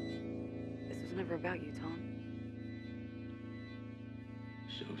 This was never about you, Tom.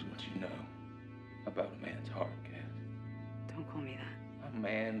 Shows what you know about a man's heart, Cass. Don't call me that. A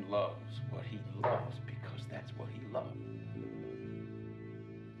man loves what he loves because that's what he loved.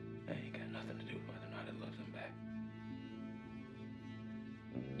 That ain't got nothing to do with whether or not he loves him back.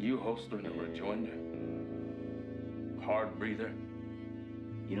 You holstering a rejoinder, hard breather.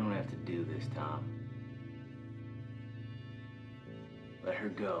 You don't have to do this, Tom. Let her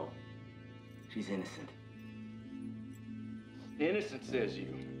go. She's innocent. Innocent, says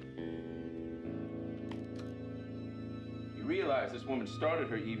you. You realize this woman started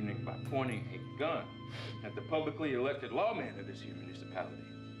her evening by pointing a gun at the publicly elected lawman of this here municipality.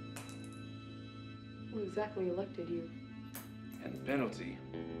 Who exactly elected you? And the penalty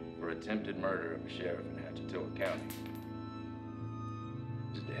for attempted murder of a sheriff in Atchitoga County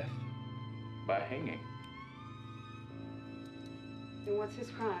is death by hanging. And what's his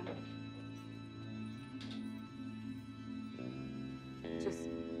crime? Just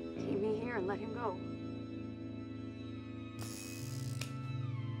keep me here and let him go.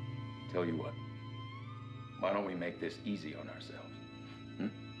 Tell you what, why don't we make this easy on ourselves?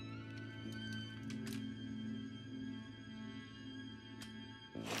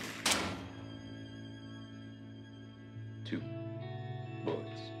 2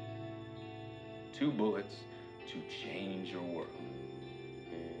 bullets. 2 bullets to change your world.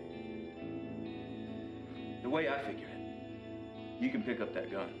 The way I figure it, you can pick up that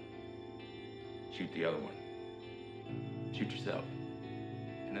gun, shoot the other one, shoot yourself,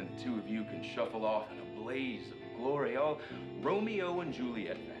 and then the 2 of you can shuffle off in a blaze of glory, all Romeo and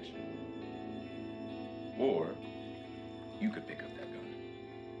Juliet fashion. Or you could pick up that gun,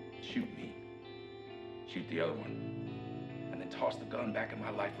 shoot me, shoot the other one, and then toss the gun back in my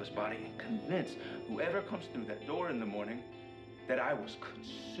lifeless body and convince whoever comes through that door in the morning that I was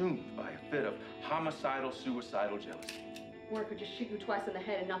consumed by a fit of homicidal, suicidal jealousy. Or I could just shoot you twice in the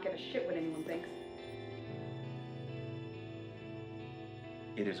head and not give a shit what anyone thinks.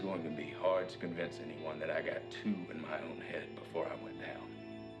 It is going to be hard to convince anyone that I got 2 in my own head before I went down.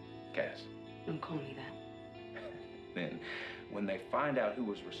 Cass. Don't call me that. Then, when they find out who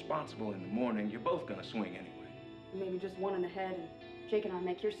was responsible in the morning, you're both gonna swing anyway. Maybe just 1 in the head, and Jake and I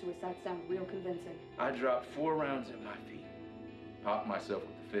make your suicide sound real convincing. I dropped 4 rounds at my feet, popped myself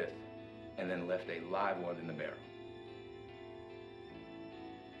with the 5th, and then left a live one in the barrel.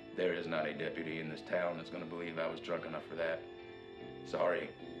 There is not a deputy in this town that's gonna believe I was drunk enough for that. Sorry,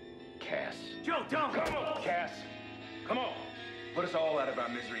 Cass. Joe, don't! Come on, Cass! Come on! Put us all out of our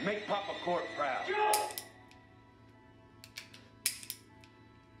misery. Make Papa Court proud. Joe!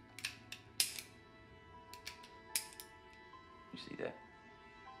 You see that?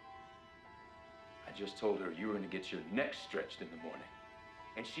 I just told her you were gonna get your neck stretched in the morning.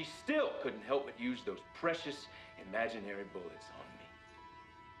 And she still couldn't help but use those precious imaginary bullets on me.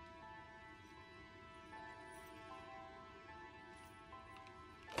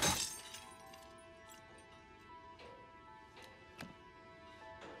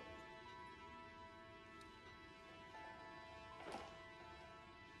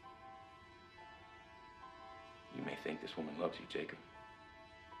 You may think this woman loves you, Jacob.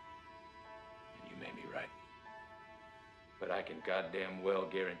 And you may be right. But I can goddamn well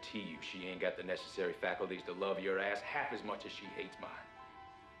guarantee you she ain't got the necessary faculties to love your ass half as much as she hates mine.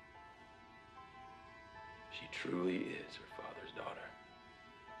 She truly is her father's daughter.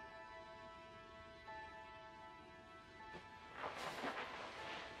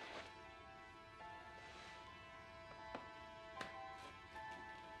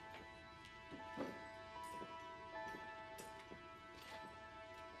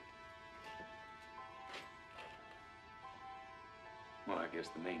 Well, I guess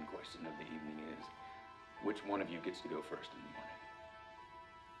the main question of the evening is, which one of you gets to go first in the morning?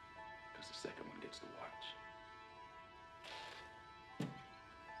 Because the second one gets to watch.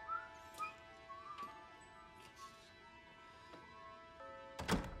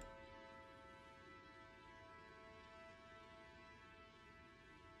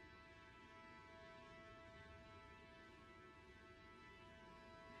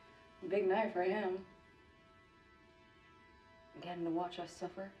 Big night for him. Getting to watch us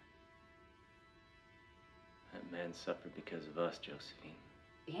suffer. That man suffered because of us, Josephine.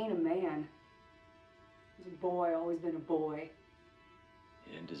 He ain't a man. He's a boy, always been a boy.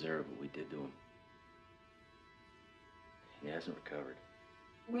 He didn't deserve what we did to him. He hasn't recovered.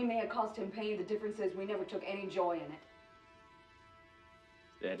 We may have caused him pain. The difference is we never took any joy in it.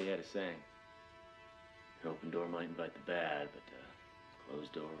 His daddy had a saying. An open door might invite the bad, but a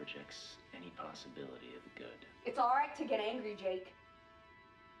closed door rejects any possibility of the good. It's all right to get angry, Jake.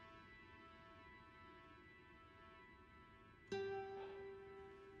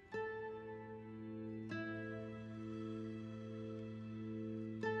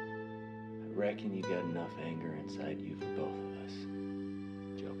 I reckon you got enough anger inside you for both of us,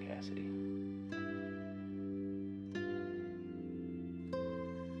 Joe Cassidy.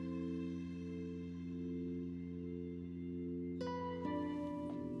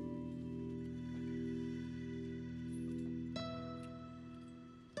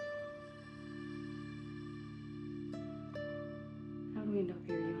 How did we end up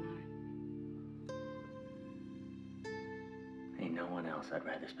here, you and I? Ain't no one else I'd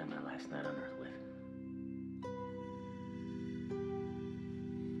rather spend my last night on Earth with.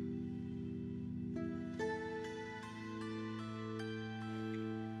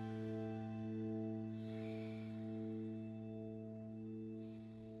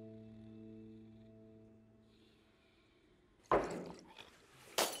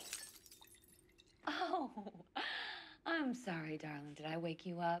 Oh, I'm sorry, darling. Did I wake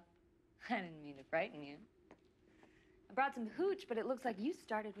you up? I didn't mean to frighten you. I brought some hooch, but it looks like you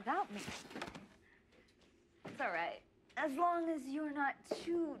started without me. It's all right, as long as you're not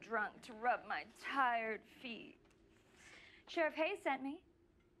too drunk to rub my tired feet. Sheriff Hayes sent me.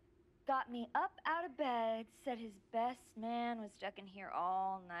 got me up out of bed, said his best man was stuck in here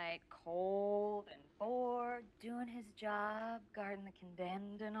all night, cold and bored, doing his job, guarding the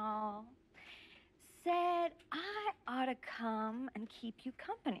condemned and all. Said I ought to come and keep you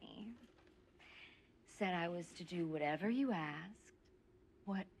company. Said I was to do whatever you asked,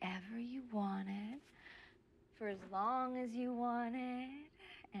 whatever you wanted, for as long as you wanted.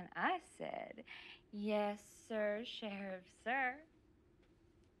 And I said, yes, sir, Sheriff, sir.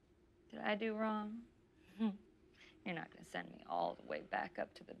 Did I do wrong? You're not gonna send me all the way back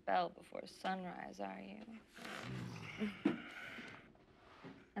up to the bell before sunrise, are you?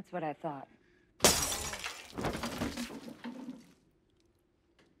 That's what I thought.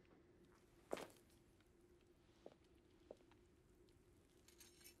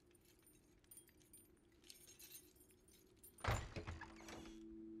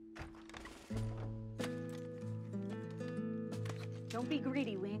 Don't be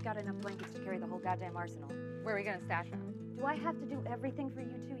greedy. We ain't got enough blankets to carry the whole goddamn arsenal. Where are we gonna stash them? Do I have to do everything for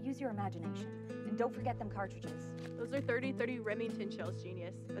you two? Use your imagination. And don't forget them cartridges. Those are 30 Remington shells,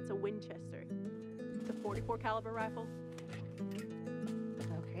 genius. That's a Winchester. It's a 44 caliber rifle.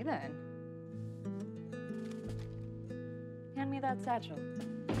 Okay then. Hand me that satchel.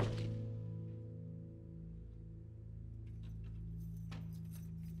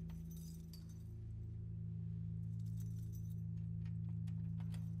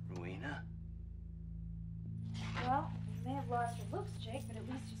 Well, you may have lost your looks, Jake, but at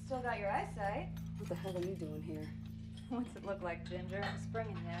least you still got your eyesight. What the hell are you doing here? What's it look like, Ginger? I'm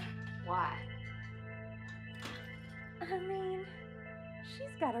springing you. Why? I mean,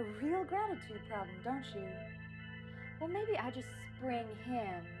 she's got a real gratitude problem, don't she? Well, maybe I just spring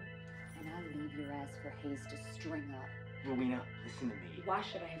him. And I leave your ass for Hayes to string up. Rowena, listen to me. Why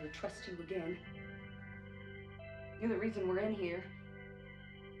should I ever trust you again? You're the reason we're in here.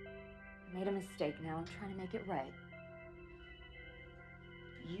 I made a mistake. Now I'm trying to make it right.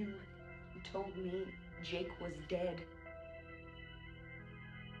 You told me Jake was dead.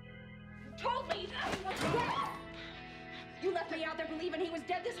 You told me he was dead! You left me out there believing he was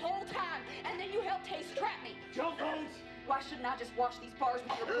dead this whole time, and then you helped Hayes trap me. Joe Bones! Why shouldn't I just wash these bars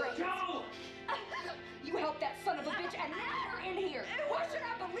with your brains? Joe! You helped that son of a bitch, and now we're in here. And why should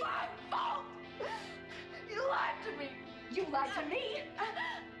I believe? My fault! You lied to me. You lied to me?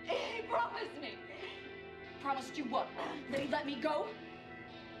 He promised me. Promised you what? That he'd let me go?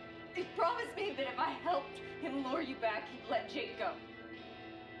 He promised me that if I helped him lure you back, he'd let Jake go.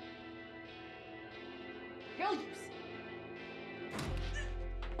 Hell, you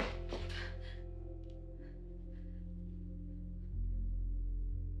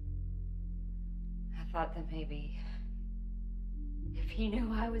I thought that maybe if he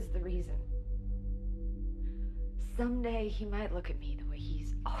knew I was the reason, someday he might look at me the way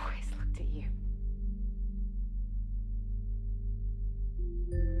he's always looked at you.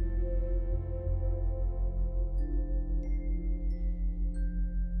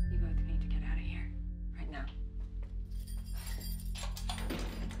 You both need to get out of here right now.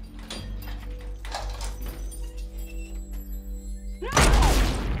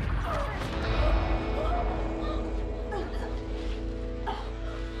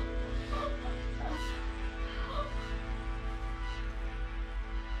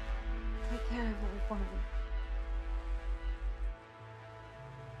 Take care of her for me.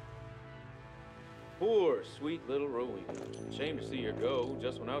 Poor, sweet little Rowena. Shame to see her go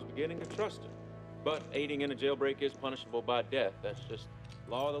just when I was beginning to trust her. But aiding in a jailbreak is punishable by death. That's just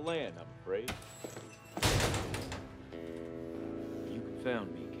law of the land, I'm afraid. You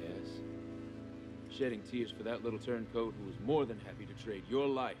confound me, Cass. Shedding tears for that little turncoat who was more than happy to trade your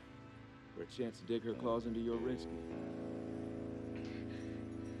life for a chance to dig her claws into your rescue.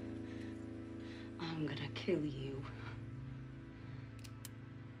 I'm gonna kill you.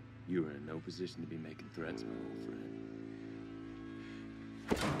 You are in no position to be making threats, my old friend.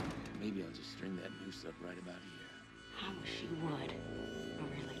 Maybe I'll just string that noose up right about here. I wish you would. I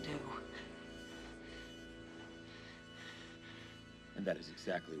really do. And that is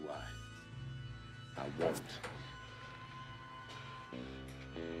exactly why I won't.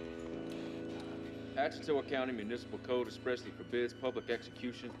 Atchitowa County Municipal Code expressly forbids public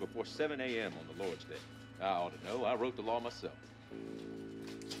executions before 7 a.m. on the Lord's Day. I ought to know. I wrote the law myself.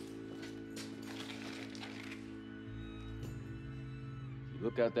 If you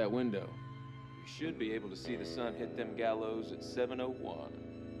look out that window, you should be able to see the sun hit them gallows at 7:01.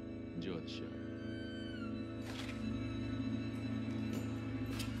 Enjoy the show.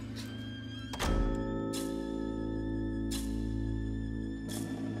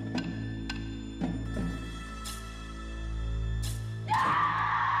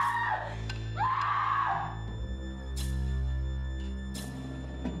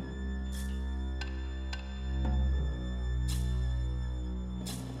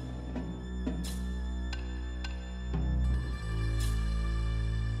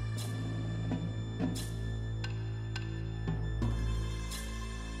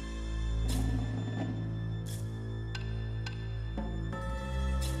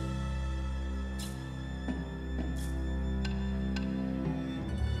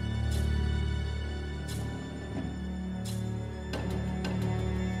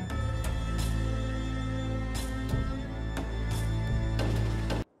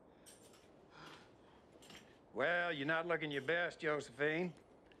 you're not looking your best, Josephine.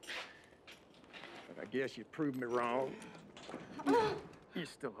 But I guess you proved me wrong. You're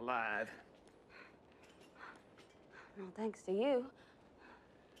still alive. Well, thanks to you.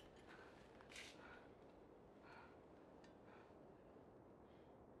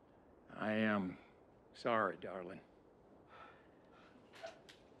 I am sorry, darling.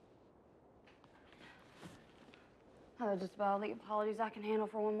 Oh, just about all the apologies I can handle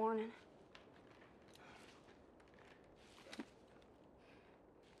for one morning.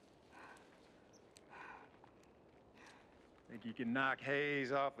 Think you can knock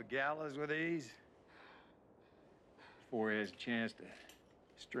Hayes off the gallows with ease? Before he has a chance to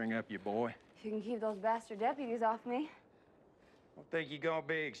string up your boy? If you can keep those bastard deputies off me. Don't think you're gonna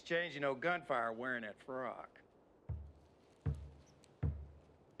be exchanging no gunfire wearing that frock.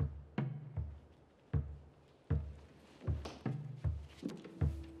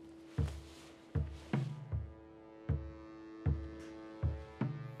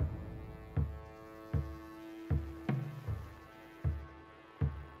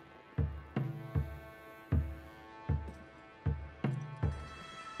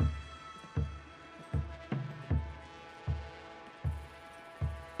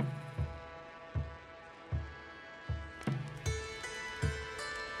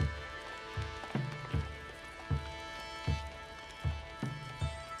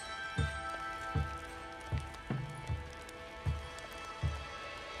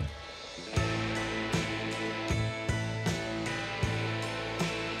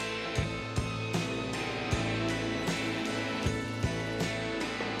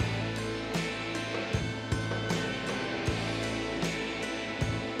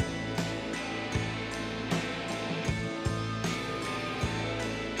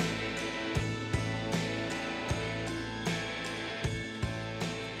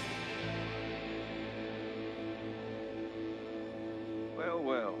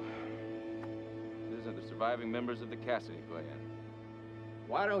 Well, these are the surviving members of the Cassidy clan.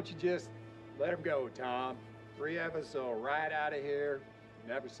 Why don't you just let him go, Tom? 3 of us will ride out of here,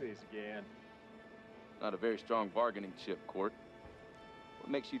 never see us again. Not a very strong bargaining chip, Court. What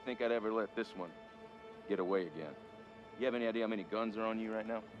makes you think I'd ever let this one get away again? You have any idea how many guns are on you right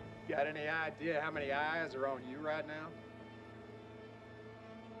now? Got any idea how many eyes are on you right now?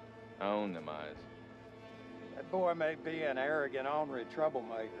 I own them eyes. That boy may be an arrogant, ornery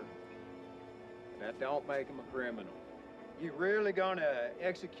troublemaker. That don't make him a criminal. You really gonna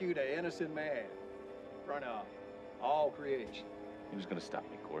execute an innocent man in front of all creation? Who's gonna stop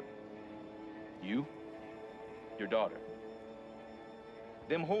me, Court? You? Your daughter?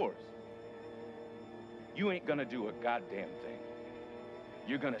 Them whores? You ain't gonna do a goddamn thing.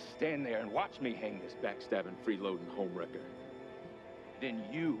 You're gonna stand there and watch me hang this backstabbing, freeloading homewrecker. Then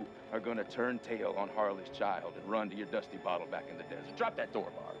you are gonna turn tail on Harley's child and run to your dusty bottle back in the desert. Drop that door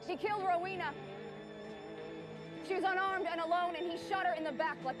bars. He killed Rowena. She was unarmed and alone, and he shot her in the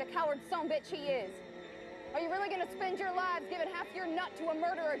back like the coward sumbitch he is. Are you really gonna spend your lives giving half your nut to a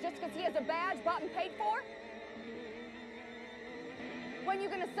murderer just because he has a badge bought and paid for? When you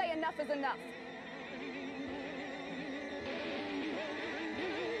gonna say enough is enough?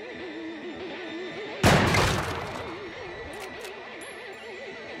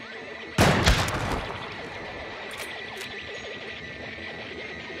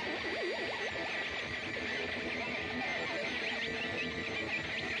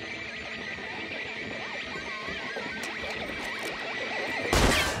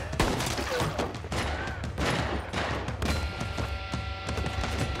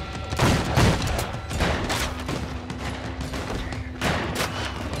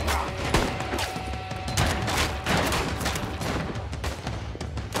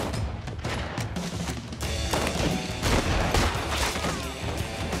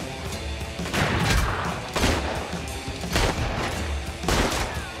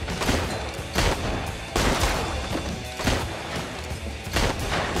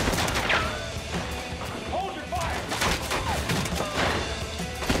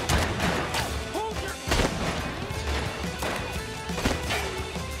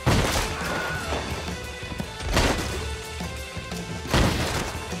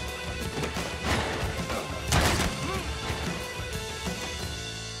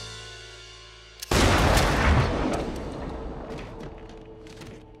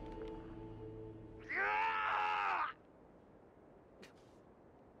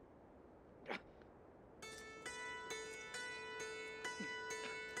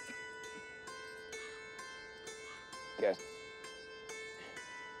 Yes.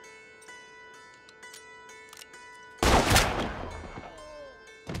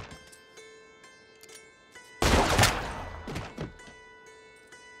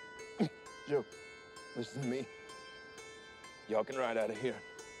 Joe, listen to me. Y'all can ride out of here.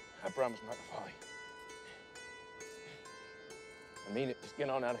 I promise not to follow you. I mean it. Just get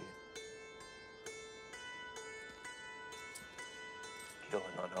on out of here. Kill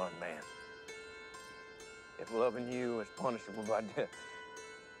an unarmed man. If loving you is punishable by death,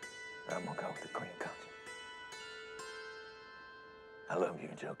 I'm gonna go with a clean conscience. I love you,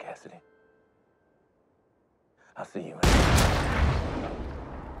 Joe Cassidy. I'll see you in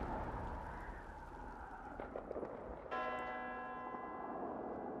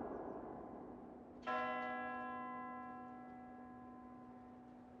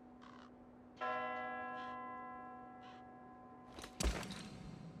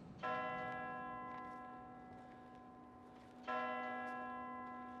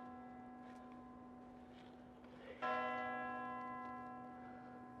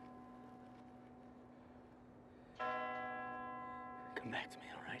Come back to me,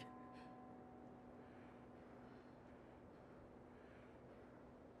 all right?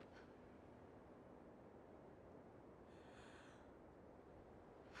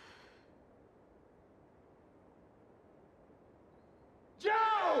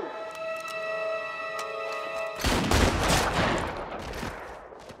 Joe!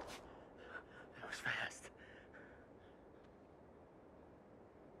 That was fast.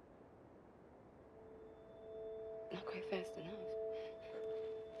 Not quite fast enough.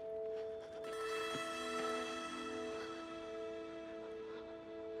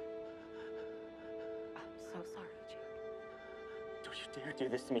 I'm so sorry, Jim. Don't you dare do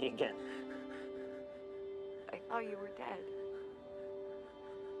this to me again. I thought you were dead.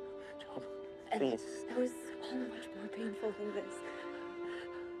 Joe, And please. that was so much more painful than this.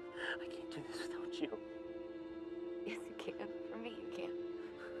 I can't do this without you. Yes, you can. For me, you can.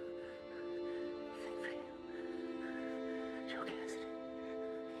 Joe Cassidy.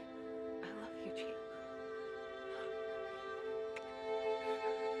 I love you, Chief.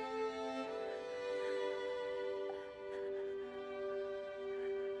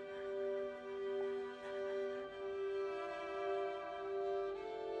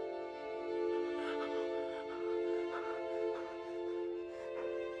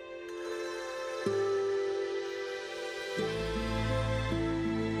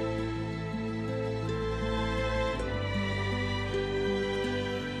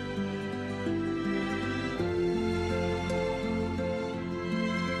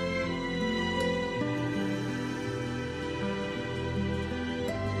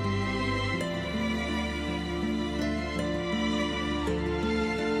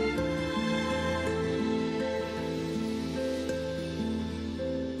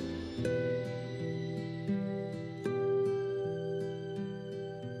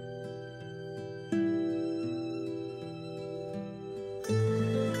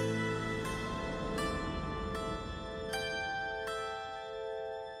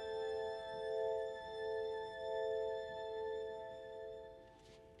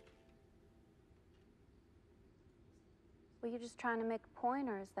 Were you just trying to make a point,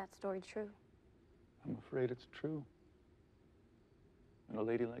 or is that story true? I'm afraid it's true. And a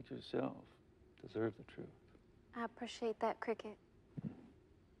lady like yourself deserves the truth. I appreciate that, Cricket.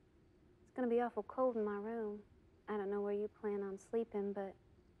 It's gonna be awful cold in my room. I don't know where you plan on sleeping, but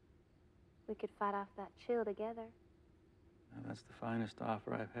we could fight off that chill together. And that's the finest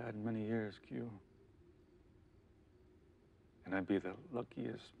offer I've had in many years, Q. And I'd be the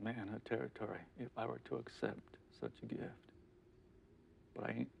luckiest man in the territory if I were to accept such a gift. But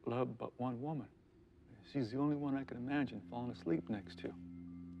I ain't loved but one woman. She's the only one I can imagine falling asleep next to.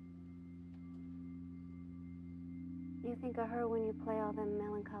 You think of her when you play all them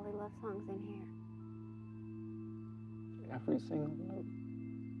melancholy love songs in here. Every single note.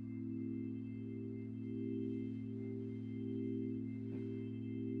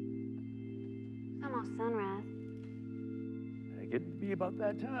 It's almost sunrise. It could be about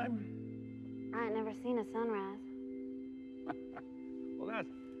that time. I ain't never seen a sunrise. Well,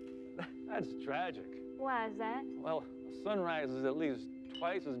 that's tragic. Why is that? Well, a sunrise is at least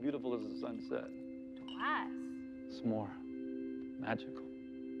twice as beautiful as a sunset. Twice? It's more magical,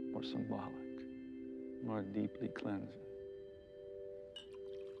 more symbolic, more deeply cleansing.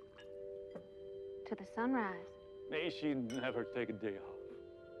 To the sunrise. May she never take a day off.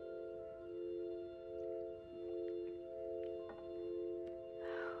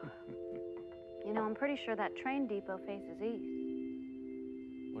 You know, I'm pretty sure that train depot faces east.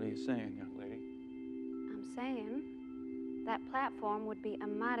 What are you saying, young lady? I'm saying that platform would be a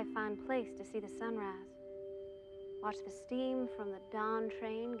mighty fine place to see the sunrise. Watch the steam from the dawn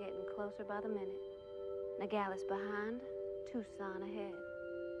train getting closer by the minute. Nogales behind, Tucson ahead.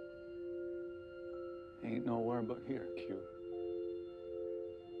 Ain't nowhere but here, Q.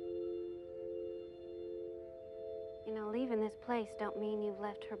 You know, leaving this place don't mean you've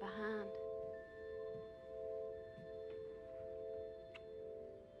left her behind.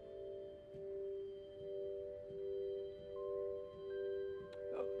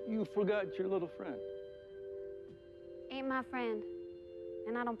 You forgot your little friend. Ain't my friend,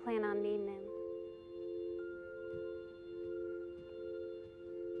 and I don't plan on needing him.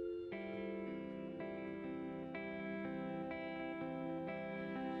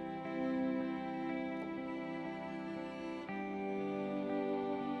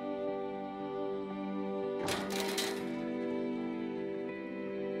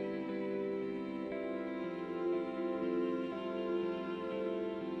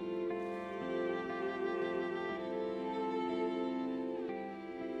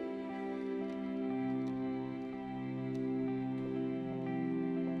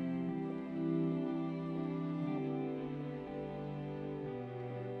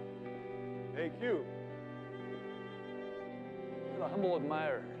 Hey, Q. You're a humble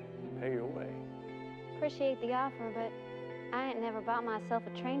admirer. Pay your way. Appreciate the offer, but I ain't never bought myself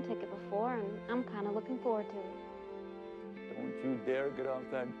a train ticket before, and I'm kind of looking forward to it. Don't you dare get off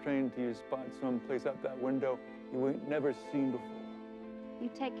that train till you spot someplace out that window you ain't never seen before.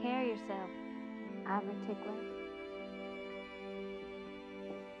 You take care of yourself, Ivory Tickler.